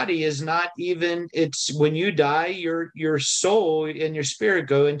 Your body is not even, it's when you die, your soul and your spirit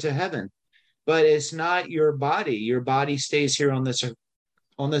go into heaven, but it's not your body. Your body stays here on this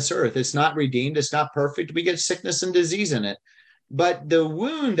earth. It's not redeemed. It's not perfect. We get sickness and disease in it. But the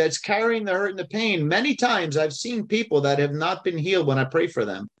wound that's carrying the hurt and the pain, many times I've seen people that have not been healed when I pray for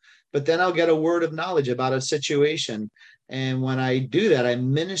them. But then I'll get a word of knowledge about a situation. And when I do that, I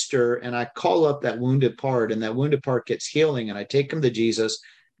minister and I call up that wounded part, and that wounded part gets healing, and I take them to Jesus.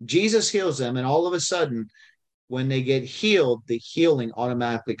 Jesus heals them. And all of a sudden, when they get healed, the healing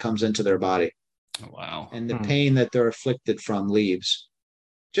automatically comes into their body. Oh, wow. And the pain that they're afflicted from leaves.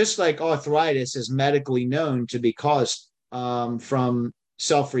 Just like arthritis is medically known to be caused from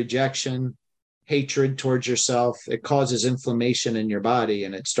self-rejection, hatred towards yourself. It causes inflammation in your body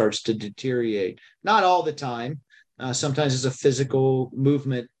and it starts to deteriorate. Not all the time. Sometimes it's a physical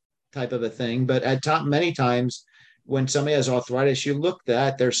movement type of a thing, but many times when somebody has arthritis, you look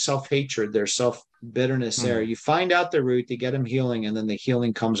at their self-hatred, their self-bitterness there. You find out the root, to get them healing, and then the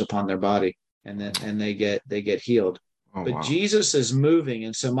healing comes upon their body, and they get healed. Oh, but wow. Jesus is moving,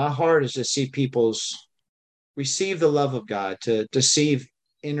 and so my heart is to see people's receive the love of God, to see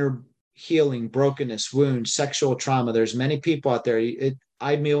inner healing, brokenness, wounds, sexual trauma. There's many people out there.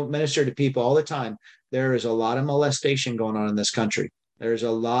 I minister to people all the time. There is a lot of molestation going on in this country. There's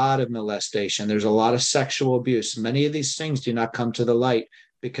a lot of molestation. There's a lot of sexual abuse. Many of these things do not come to the light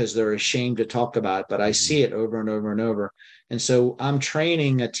because they're ashamed to talk about it, but I see it over and over and over. And so I'm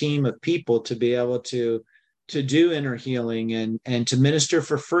training a team of people to be able to do inner healing and to minister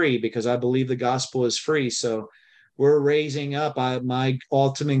for free, because I believe the gospel is free. So we're raising up. My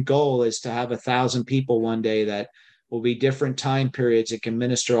ultimate goal is to have 1,000 people one day that will be different time periods that can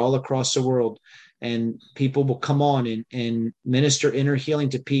minister all across the world. And people will come on and minister inner healing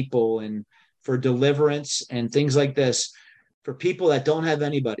to people and for deliverance and things like this for people that don't have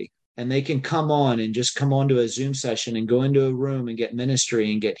anybody. And they can come on and just come on to a Zoom session and go into a room and get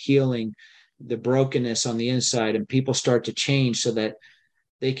ministry and get healing, the brokenness on the inside, and people start to change so that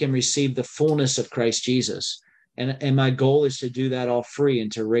they can receive the fullness of Christ Jesus. And my goal is to do that all free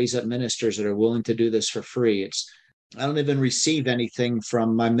and to raise up ministers that are willing to do this for free. I don't even receive anything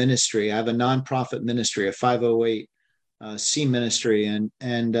from my ministry. I have a nonprofit ministry, a 508 C ministry,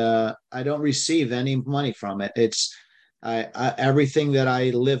 and I don't receive any money from it. Everything that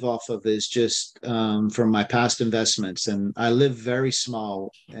I live off of is just from my past investments, and I live very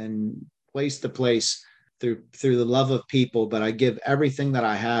small and place to place through the love of people. But I give everything that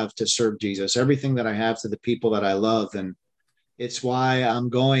I have to serve Jesus, everything that I have to the people that I love, and it's why I'm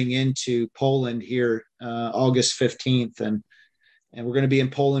going into Poland here August 15th, and we're going to be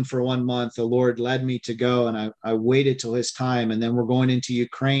in Poland for 1 month. The Lord led me to go, and I waited till his time, and then we're going into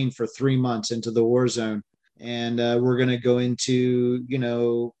Ukraine for 3 months into the war zone. And we're going to go into,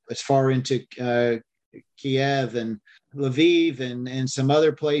 as far into Kiev and Lviv and some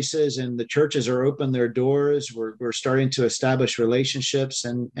other places. And the churches are open their doors. We're starting to establish relationships.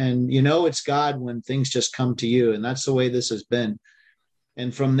 And it's God when things just come to you. And that's the way this has been.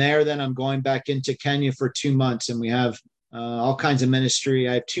 And from there, then I'm going back into Kenya for 2 months. And we have all kinds of ministry.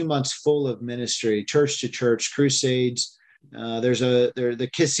 I have 2 months full of ministry, church to church, crusades. There's the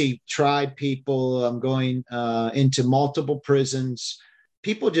Kissy tribe people. I'm going into multiple prisons.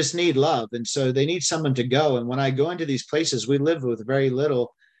 People just need love, and so they need someone to go. And when I go into these places, we live with very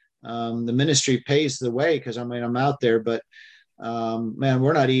little. The ministry pays the way because I'm out there, but man,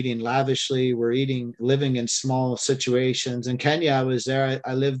 we're not eating lavishly. We're living in small situations. In Kenya, I was there.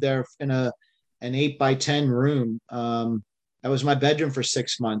 I lived there in an 8x10 room. That was my bedroom for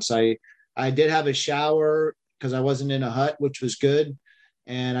 6 months. I did have a shower because I wasn't in a hut, which was good.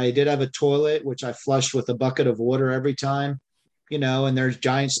 And I did have a toilet, which I flushed with a bucket of water every time, and there's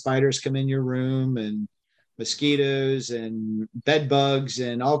giant spiders come in your room and mosquitoes and bed bugs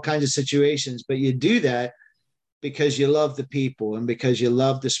and all kinds of situations. But you do that because you love the people and because you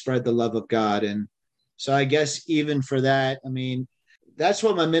love to spread the love of God. And so I guess even for that, that's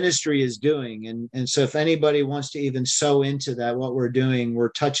what my ministry is doing. And so if anybody wants to even sow into that, what we're doing,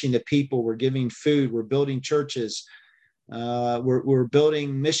 we're touching the people, we're giving food, we're building churches, we're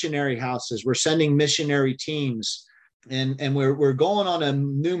building missionary houses, we're sending missionary teams, and we're going on a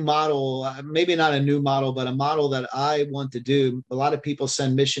new model, maybe not a new model, but a model that I want to do. A lot of people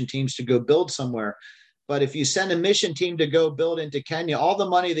send mission teams to go build somewhere. But if you send a mission team to go build into Kenya, all the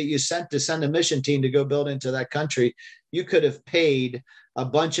money that you sent to send a mission team to go build into that country, you could have paid a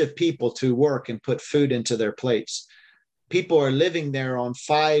bunch of people to work and put food into their plates. People are living there on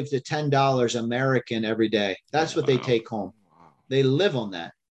 $5 to $10 American every day. That's what they take home. They live on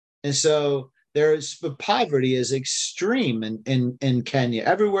that. And so poverty is extreme in Kenya.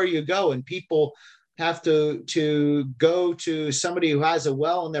 Everywhere you go, and people have to go to somebody who has a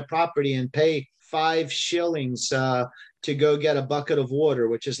well on their property and pay 5 shillings to go get a bucket of water,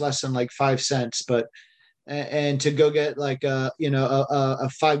 which is less than like 5 cents, and to go get like a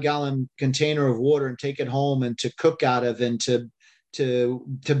 5-gallon container of water and take it home and to cook out of and to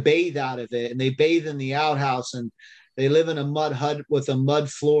bathe out of it. And they bathe in the outhouse, and they live in a mud hut with a mud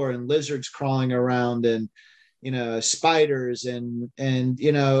floor and lizards crawling around, and spiders and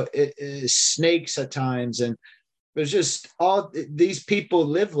snakes at times. And there's just all these people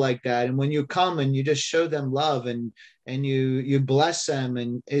live like that. And when you come and you just show them love and you bless them,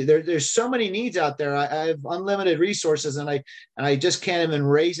 and there's so many needs out there. I have unlimited resources, and I just can't even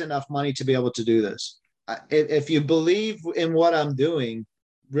raise enough money to be able to do this. If you believe in what I'm doing,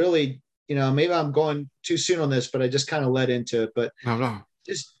 really, maybe I'm going too soon on this, but I just kind of led into it. But no.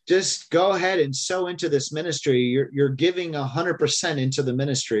 Just go ahead and sow into this ministry. You're giving 100% into the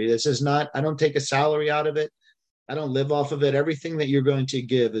ministry. This is not, I don't take a salary out of it. I don't live off of it. Everything that you're going to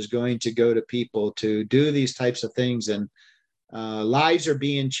give is going to go to people to do these types of things. And lives are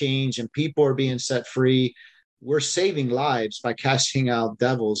being changed and people are being set free. We're saving lives by casting out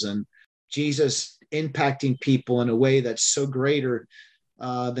devils, and Jesus impacting people in a way that's so greater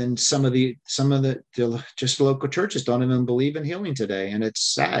than some of the just local churches don't even believe in healing today. And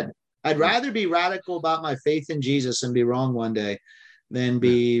it's sad. I'd rather be radical about my faith in Jesus and be wrong one day than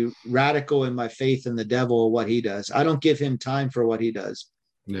be radical in my faith in the devil or what he does. I don't give him time for what he does.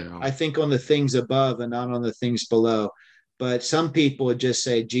 Yeah. I think on the things above and not on the things below. But some people would just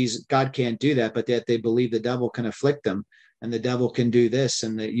say, Jesus, God can't do that, but that they believe the devil can afflict them and the devil can do this,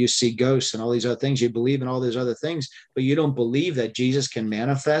 and that you see ghosts and all these other things. You believe in all those other things, but you don't believe that Jesus can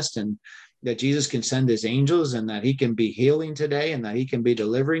manifest and that Jesus can send his angels and that he can be healing today and that he can be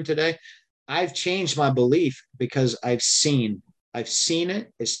delivering today. I've changed my belief because I've seen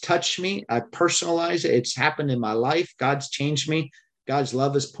it. It's touched me. I personalize it. It's happened in my life. God's changed me. God's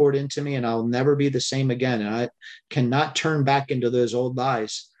love is poured into me, and I'll never be the same again. And I cannot turn back into those old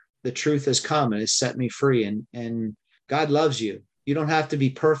lies. The truth has come and has set me free. And God loves you. You don't have to be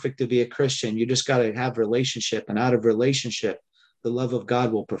perfect to be a Christian. You just got to have relationship. And out of relationship, the love of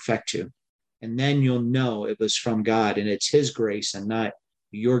God will perfect you. And then you'll know it was from God and it's his grace and not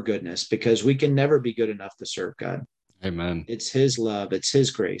your goodness, because we can never be good enough to serve God. Amen. It's his love. It's his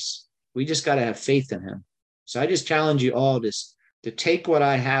grace. We just got to have faith in him. So I just challenge you all to take what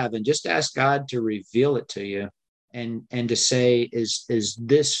I have and just ask God to reveal it to you, and to say, is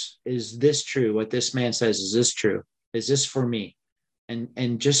this true? What this man says, is this true? Is this for me?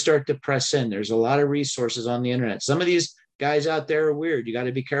 And just start to press in. There's a lot of resources on the internet. Some of these guys out there are weird. You got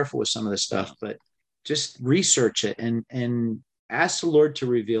to be careful with some of the stuff, but just research it and ask the Lord to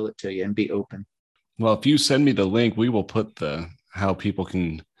reveal it to you and be open. Well, if you send me the link, we will put the how people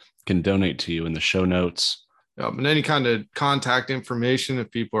can donate to you in the show notes. And any kind of contact information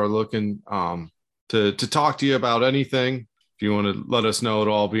if people are looking to talk to you about anything. If you want to let us know,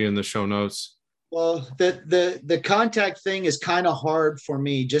 it'll all be in the show notes. Well, the contact thing is kind of hard for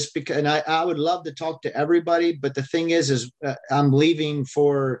me, just because, and I would love to talk to everybody, but the thing is I'm leaving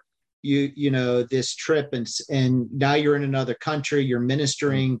for this trip, and now you're in another country, you're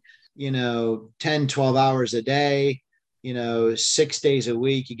ministering, 10, 12 hours a day, 6 days a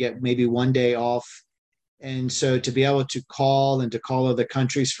week, you get maybe one day off. And so to be able to call other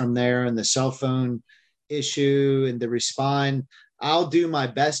countries from there, and the cell phone issue and to respond, I'll do my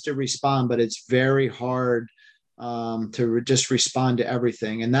best to respond, but it's very hard to just respond to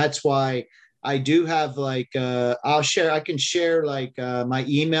everything. And that's why I do have I can share my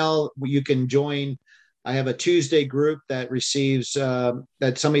email. You can join. I have a Tuesday group that receives,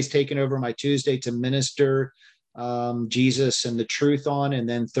 that somebody's taken over my Tuesday to minister Jesus and the truth on. And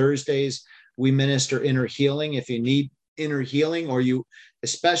then Thursdays, we minister inner healing. If you need inner healing, or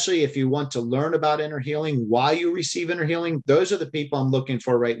especially if you want to learn about inner healing, why you receive inner healing, those are the people I'm looking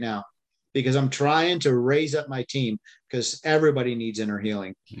for right now, because I'm trying to raise up my team, because everybody needs inner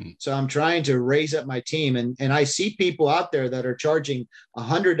healing. So I'm trying to raise up my team. And I see people out there that are charging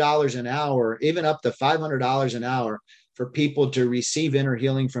 $100 an hour, even up to $500 an hour for people to receive inner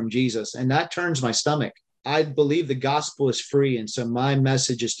healing from Jesus. And that turns my stomach. I believe the gospel is free. And so my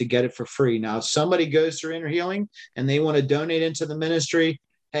message is to get it for free. Now, if somebody goes through inner healing and they want to donate into the ministry,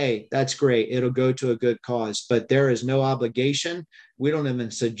 hey, that's great. It'll go to a good cause, but there is no obligation. We don't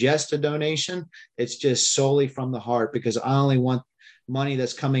even suggest a donation. It's just solely from the heart, because I only want money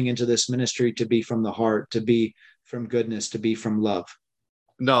that's coming into this ministry to be from the heart, to be from goodness, to be from love.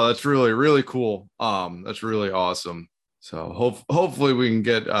 No, that's really, really cool. That's really awesome. So hopefully we can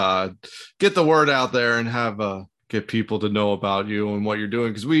get the word out there and have get people to know about you and what you're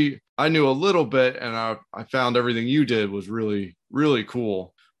doing. Because I knew a little bit, and I found everything you did was really, really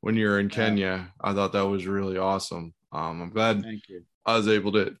cool when you're in Kenya. I thought that was really awesome. I'm glad I was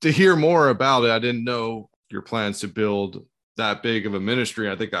able to hear more about it. I didn't know your plans to build that big of a ministry.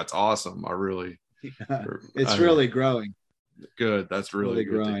 I think that's awesome. It's really growing. Good. That's really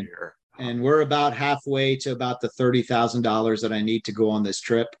good growing. To hear. And we're about halfway to about the $30,000 that I need to go on this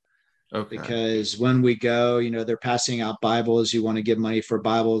trip. Okay. Because when we go, they're passing out Bibles. You want to give money for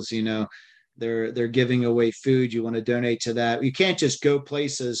Bibles. They're giving away food. You want to donate to that. You can't just go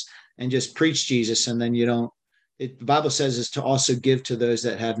places and just preach Jesus, and then you don't. The Bible says is to also give to those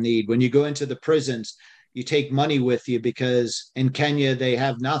that have need. When you go into the prisons, you take money with you, because in Kenya they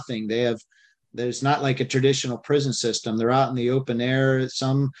have nothing. There's not like a traditional prison system. They're out in the open air.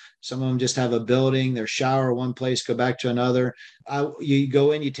 Some of them just have a building. They shower one place, go back to another. You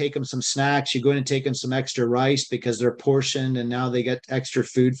go in, you take them some snacks. You go in and take them some extra rice, because they're portioned, and now they get extra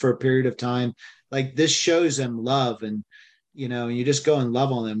food for a period of time. Like, this shows them love, and you just go and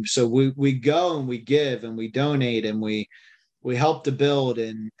love on them. So we go and we give and we donate and we help to build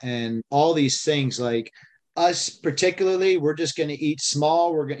and all these things. Like, us particularly, we're just going to eat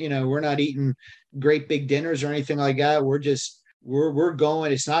small. We're not eating great big dinners or anything like that. We're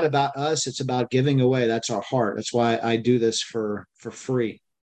going. It's not about us. It's about giving away. That's our heart. That's why I do this for free.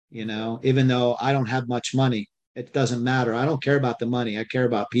 Even though I don't have much money, it doesn't matter. I don't care about the money. I care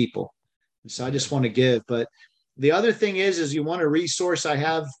about people. So I just want to give. But the other thing is you want a resource. I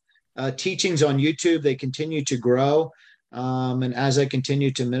have teachings on YouTube. They continue to grow. And as I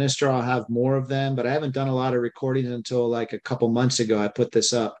continue to minister, I'll have more of them, but I haven't done a lot of recordings until like a couple months ago. I put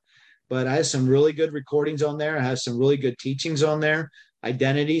this up, but I have some really good recordings on there. I have some really good teachings on there.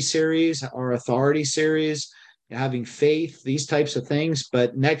 Identity series or authority series. having faith, these types of things.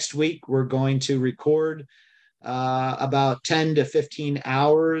 But next week, we're going to record about 10 to 15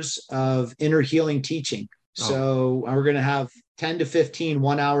 hours of inner healing teaching. So we're going to have 10 to 15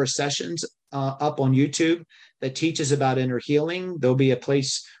 1-hour sessions up on YouTube that teaches about inner healing. There'll be a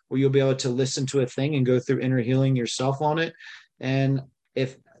place where you'll be able to listen to a thing and go through inner healing yourself on it. And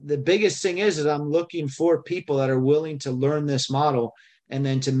if the biggest thing is I'm looking for people that are willing to learn this model and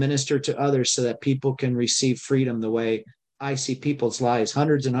then to minister to others so that people can receive freedom the way I see people's lives,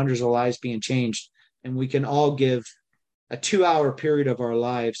 hundreds and hundreds of lives being changed. And we can all give a 2-hour period of our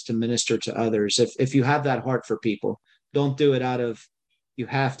lives to minister to others. If you have that heart for people, don't do it out of you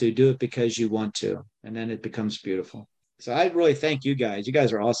have to, do it because you want to. And then it becomes beautiful. So I really thank you guys. You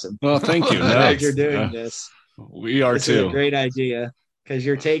guys are awesome. Well, thank you. I'm glad you're doing this. We are this too. Is a great idea because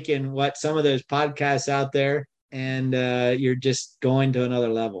you're taking what some of those podcasts out there and you're just going to another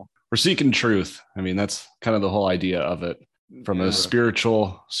level. We're seeking truth. I mean, that's kind of the whole idea of it. From a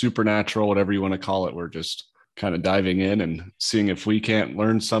spiritual, supernatural, whatever you want to call it, we're just kind of diving in and seeing if we can't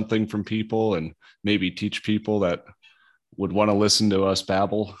learn something from people and maybe teach people that would want to listen to us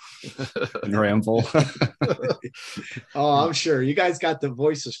babble and ramble. Oh, I'm sure you guys got the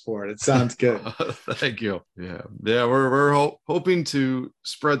voices for it. It sounds good. Thank you. Yeah. We're hoping to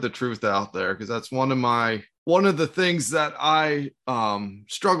spread the truth out there because that's one of the things that I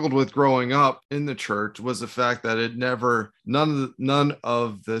struggled with growing up in the church was the fact that none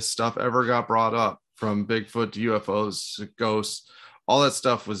of this stuff ever got brought up, from Bigfoot to UFOs to ghosts. All that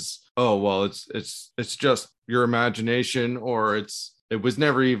stuff was, oh, well, it's just your imagination, or it was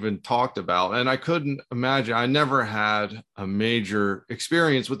never even talked about. And I couldn't imagine, I never had a major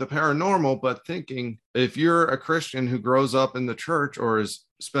experience with the paranormal, but thinking if you're a Christian who grows up in the church or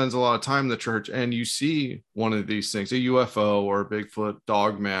spends a lot of time in the church and you see one of these things, a UFO or a Bigfoot,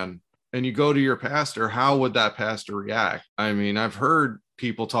 dogman, and you go to your pastor, how would that pastor react? I mean, I've heard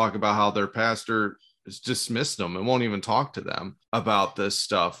people talk about how their pastor has dismissed them and won't even talk to them about this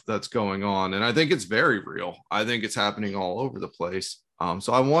stuff that's going on. And I think it's very real. I think it's happening all over the place.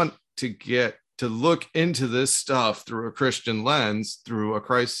 So I want to look into this stuff through a Christian lens, through a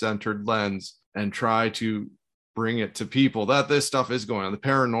Christ-centered lens, and try to bring it to people that this stuff is going on. The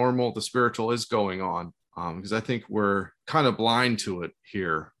paranormal, the spiritual is going on. Because I think we're kind of blind to it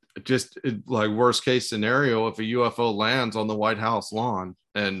here. Like worst case scenario, if a UFO lands on the White House lawn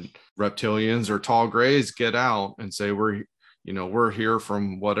and reptilians or tall grays get out and say, we're here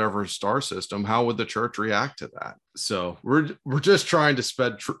from whatever star system, how would the church react to that? So we're just trying to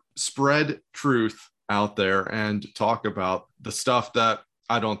spread truth out there and talk about the stuff that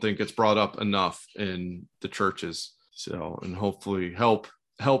I don't think it's brought up enough in the churches. So, and hopefully help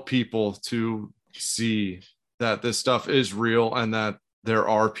people to see that this stuff is real and that there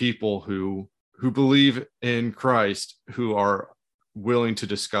are people who believe in Christ who are willing to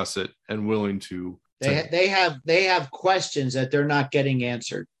discuss it and willing to. They have questions that they're not getting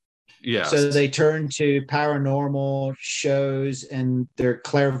answered. Yeah. So they turn to paranormal shows and their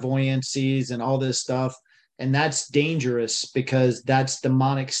clairvoyancies and all this stuff. And that's dangerous because that's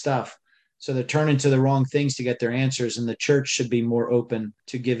demonic stuff. So they're turning to the wrong things to get their answers. And the church should be more open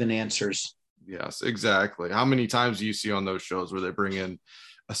to giving answers. Yes, exactly. How many times do you see on those shows where they bring in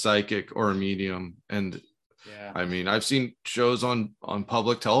a psychic or a medium? And yeah, I mean, I've seen shows on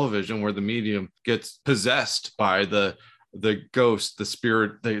public television where the medium gets possessed by the ghost, the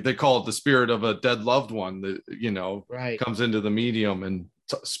spirit. They call it the spirit of a dead loved one that, right, comes into the medium and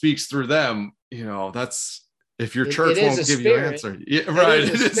speaks through them. That's, if your church won't give you an answer. Yeah, right. It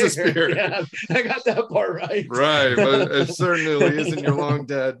is a spirit. Yeah, I got that part right. Right. But it certainly isn't your long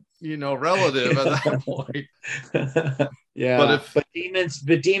dead, relative at that point. Yeah. But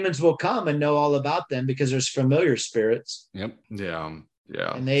demons will come and know all about them because there's familiar spirits. Yep. Yeah.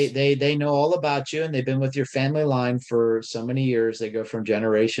 Yeah. And they know all about you, and they've been with your family line for so many years. They go from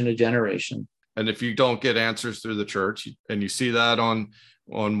generation to generation. And if you don't get answers through the church and you see that on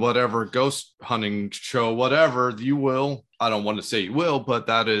whatever ghost hunting show, whatever, you will, I don't want to say you will, but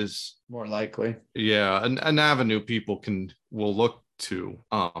that is more likely. Yeah. An avenue people will look to,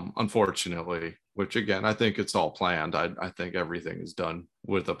 unfortunately, which again, I think it's all planned. I think everything is done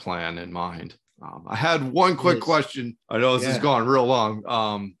with a plan in mind. I had one quick question. I know this has gone real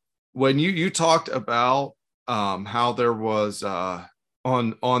long. When you talked about how there was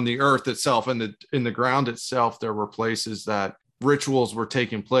on the earth itself and in the ground itself, there were places that rituals were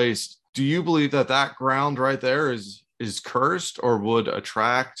taking place. Do you believe that ground right there is cursed or would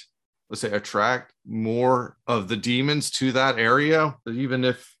attract more of the demons to that area, even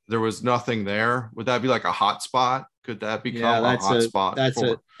if there was nothing there? Would that be like a hot spot? Could that become a hot spot? That's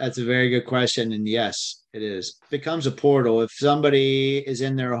a very good question. And yes, It is. It becomes a portal. If somebody is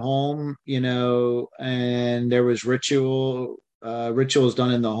in their home, and there was rituals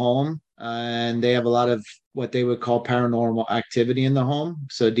done in the home, and they have a lot of what they would call paranormal activity in the home.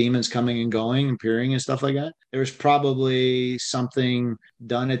 So demons coming and going and appearing and stuff like that. There's probably something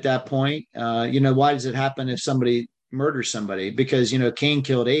done at that point. Why does it happen if somebody murders somebody? Because, Cain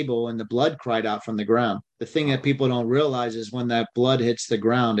killed Abel and the blood cried out from the ground. The thing that people don't realize is when that blood hits the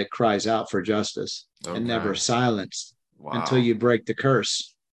ground, it cries out for justice and never silenced until you break the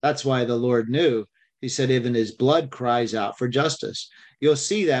curse. That's why the Lord knew. He said, even his blood cries out for justice. You'll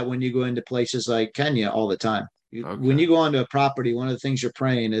see that when you go into places like Kenya all the time. When you go onto a property, one of the things you're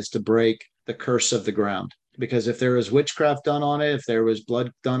praying is to break the curse of the ground. Because if there was witchcraft done on it, if there was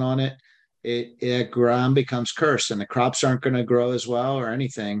blood done on it, that ground becomes cursed, and the crops aren't going to grow as well or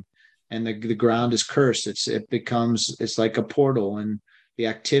anything. And the ground is cursed. It's like a portal, and the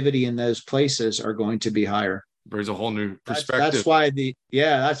activity in those places are going to be higher. Brings a whole new perspective.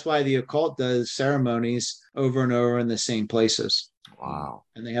 That's why the occult does ceremonies over and over in the same places. Wow.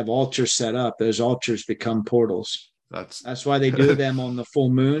 And they have altars set up. Those altars become portals. That's why they do them on the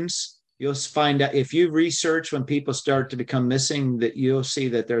full moons. You'll find out if you research when people start to become missing, that you'll see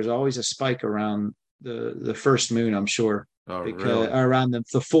that there's always a spike around the first moon, I'm sure. Really? Around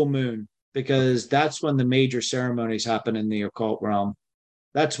the full moon, because that's when the major ceremonies happen in the occult realm.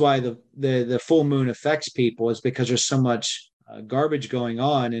 That's why the full moon affects people, is because there's so much garbage going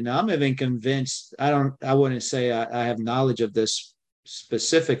on. And I'm even convinced, I wouldn't say I have knowledge of this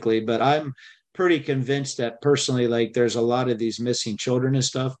specifically, but I'm pretty convinced that personally, like there's a lot of these missing children and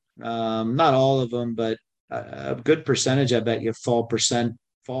stuff. Not all of them, but a good percentage, I bet you fall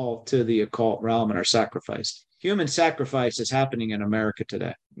to the occult realm and are sacrificed. Human sacrifice is happening in America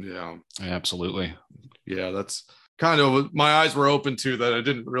today. Yeah, absolutely. Yeah, that's kind of my eyes were open to that. I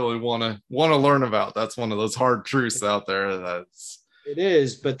didn't really want to learn about. That's one of those hard truths out there. It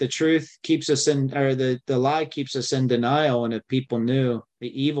is, but the truth keeps us in, or the lie keeps us in denial. And if people knew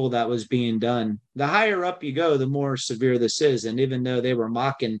the evil that was being done, the higher up you go, the more severe this is. And even though they were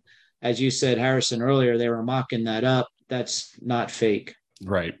mocking, as you said, Harrison, earlier, they were mocking that up. That's not fake.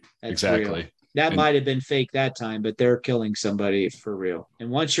 Right. That's exactly. Real. That might have been fake that time, but they're killing somebody for real. And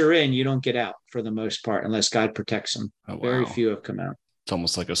once you're in, you don't get out for the most part, unless God protects them. Oh, wow. Very few have come out. It's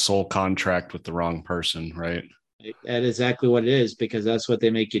almost like a soul contract with the wrong person, right? That is exactly what it is, because that's what they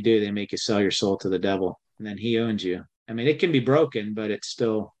make you do. They make you sell your soul to the devil, and then he owns you. I mean, it can be broken, but it's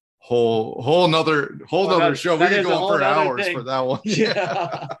still whole nother show. We could go on for hours for that one.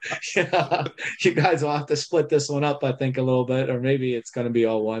 Yeah. You guys will have to split this one up, I think, a little bit, or maybe it's going to be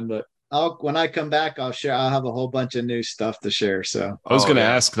all one. But when I come back, I'll have a whole bunch of new stuff to share. So I was going to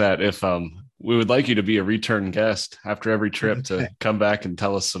ask that if we would like you to be a return guest after every trip to come back and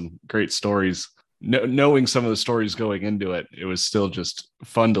tell us some great stories. Knowing some of the stories going into it, it was still just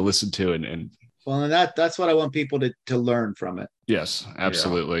fun to listen to. And that's what I want people to learn from it. Yes,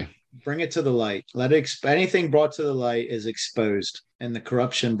 absolutely. Yeah. Bring it to the light. Let it anything brought to the light is exposed, and the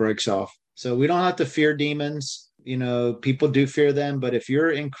corruption breaks off. So we don't have to fear demons. People do fear them, but if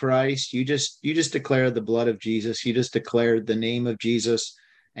you're in Christ, you just declare the blood of Jesus. You just declare the name of Jesus,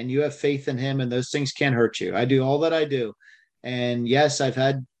 and you have faith in him, and those things can't hurt you. I do all that I do. And yes, I've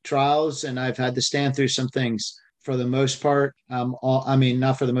had trials, and I've had to stand through some things. For the most part,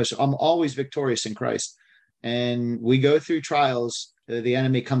 not for the most, I'm always victorious in Christ. And we go through trials. The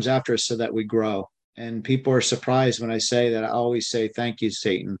enemy comes after us so that we grow. And people are surprised when I say that. I always say, thank you,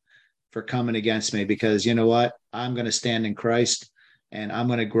 Satan, for coming against me, because you know what? I'm going to stand in Christ, and I'm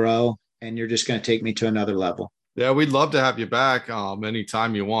going to grow, and you're just going to take me to another level. Yeah, we'd love to have you back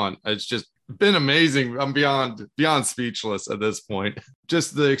anytime you want. It's just been amazing. I'm beyond speechless at this point.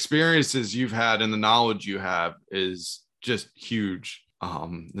 Just the experiences you've had and the knowledge you have is just huge.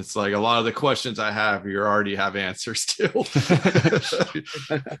 It's like a lot of the questions I have, you already have answers to.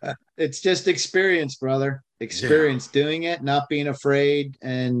 It's just experience, brother. Experience doing it, not being afraid.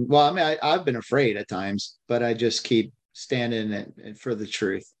 And I've been afraid at times, but I just keep standing for the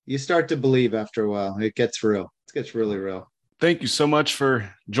truth. You start to believe after a while. It gets real. It gets really real. Thank you so much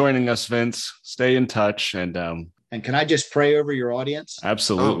for joining us, Vince. Stay in touch. And can I just pray over your audience?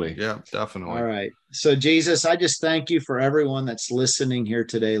 Absolutely. Oh, yeah, definitely. All right. So, Jesus, I just thank you for everyone that's listening here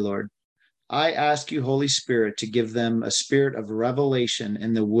today, Lord. I ask you, Holy Spirit, to give them a spirit of revelation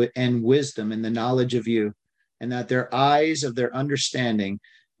and wisdom and the knowledge of you, and that their eyes of their understanding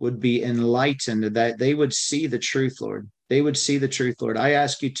would be enlightened, that they would see the truth, Lord. They would see the truth, Lord. I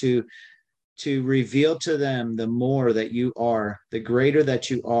ask you to reveal to them the more that you are, the greater that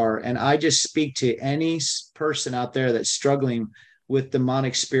you are. And I just speak to any person out there that's struggling with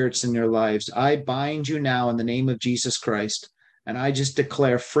demonic spirits in their lives. I bind you now in the name of Jesus Christ, and I just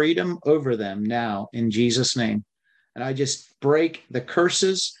declare freedom over them now in Jesus' name. And I just break the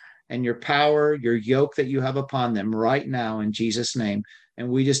curses and your power, your yoke that you have upon them right now in Jesus' name. And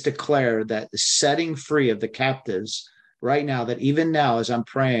we just declare that the setting free of the captives right now, that even now, as I'm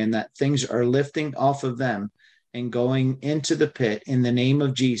praying, that things are lifting off of them and going into the pit in the name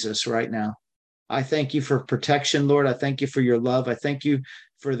of Jesus right now. I thank you for protection, Lord. I thank you for your love. I thank you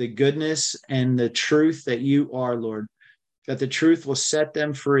for the goodness and the truth that you are, Lord, that the truth will set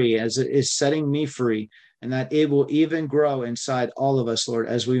them free as it is setting me free, and that it will even grow inside all of us, Lord,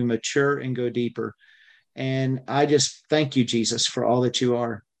 as we mature and go deeper. And I just thank you, Jesus, for all that you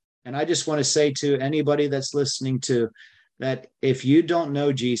are. And I just want to say to anybody that's listening to that, if you don't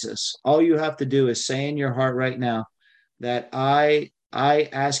know Jesus, all you have to do is say in your heart right now that I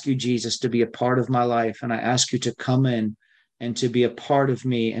ask you, Jesus, to be a part of my life. And I ask you to come in and to be a part of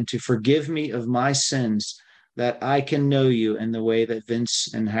me and to forgive me of my sins, that I can know you in the way that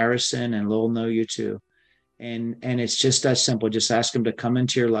Vince and Harrison and Lowell know you too. And it's just that simple. Just ask him to come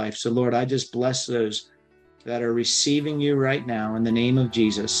into your life. So Lord, I just bless those that are receiving you right now in the name of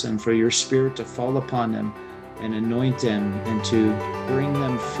Jesus, and for your spirit to fall upon them and anoint them and to bring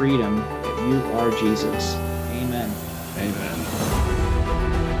them freedom that you are Jesus.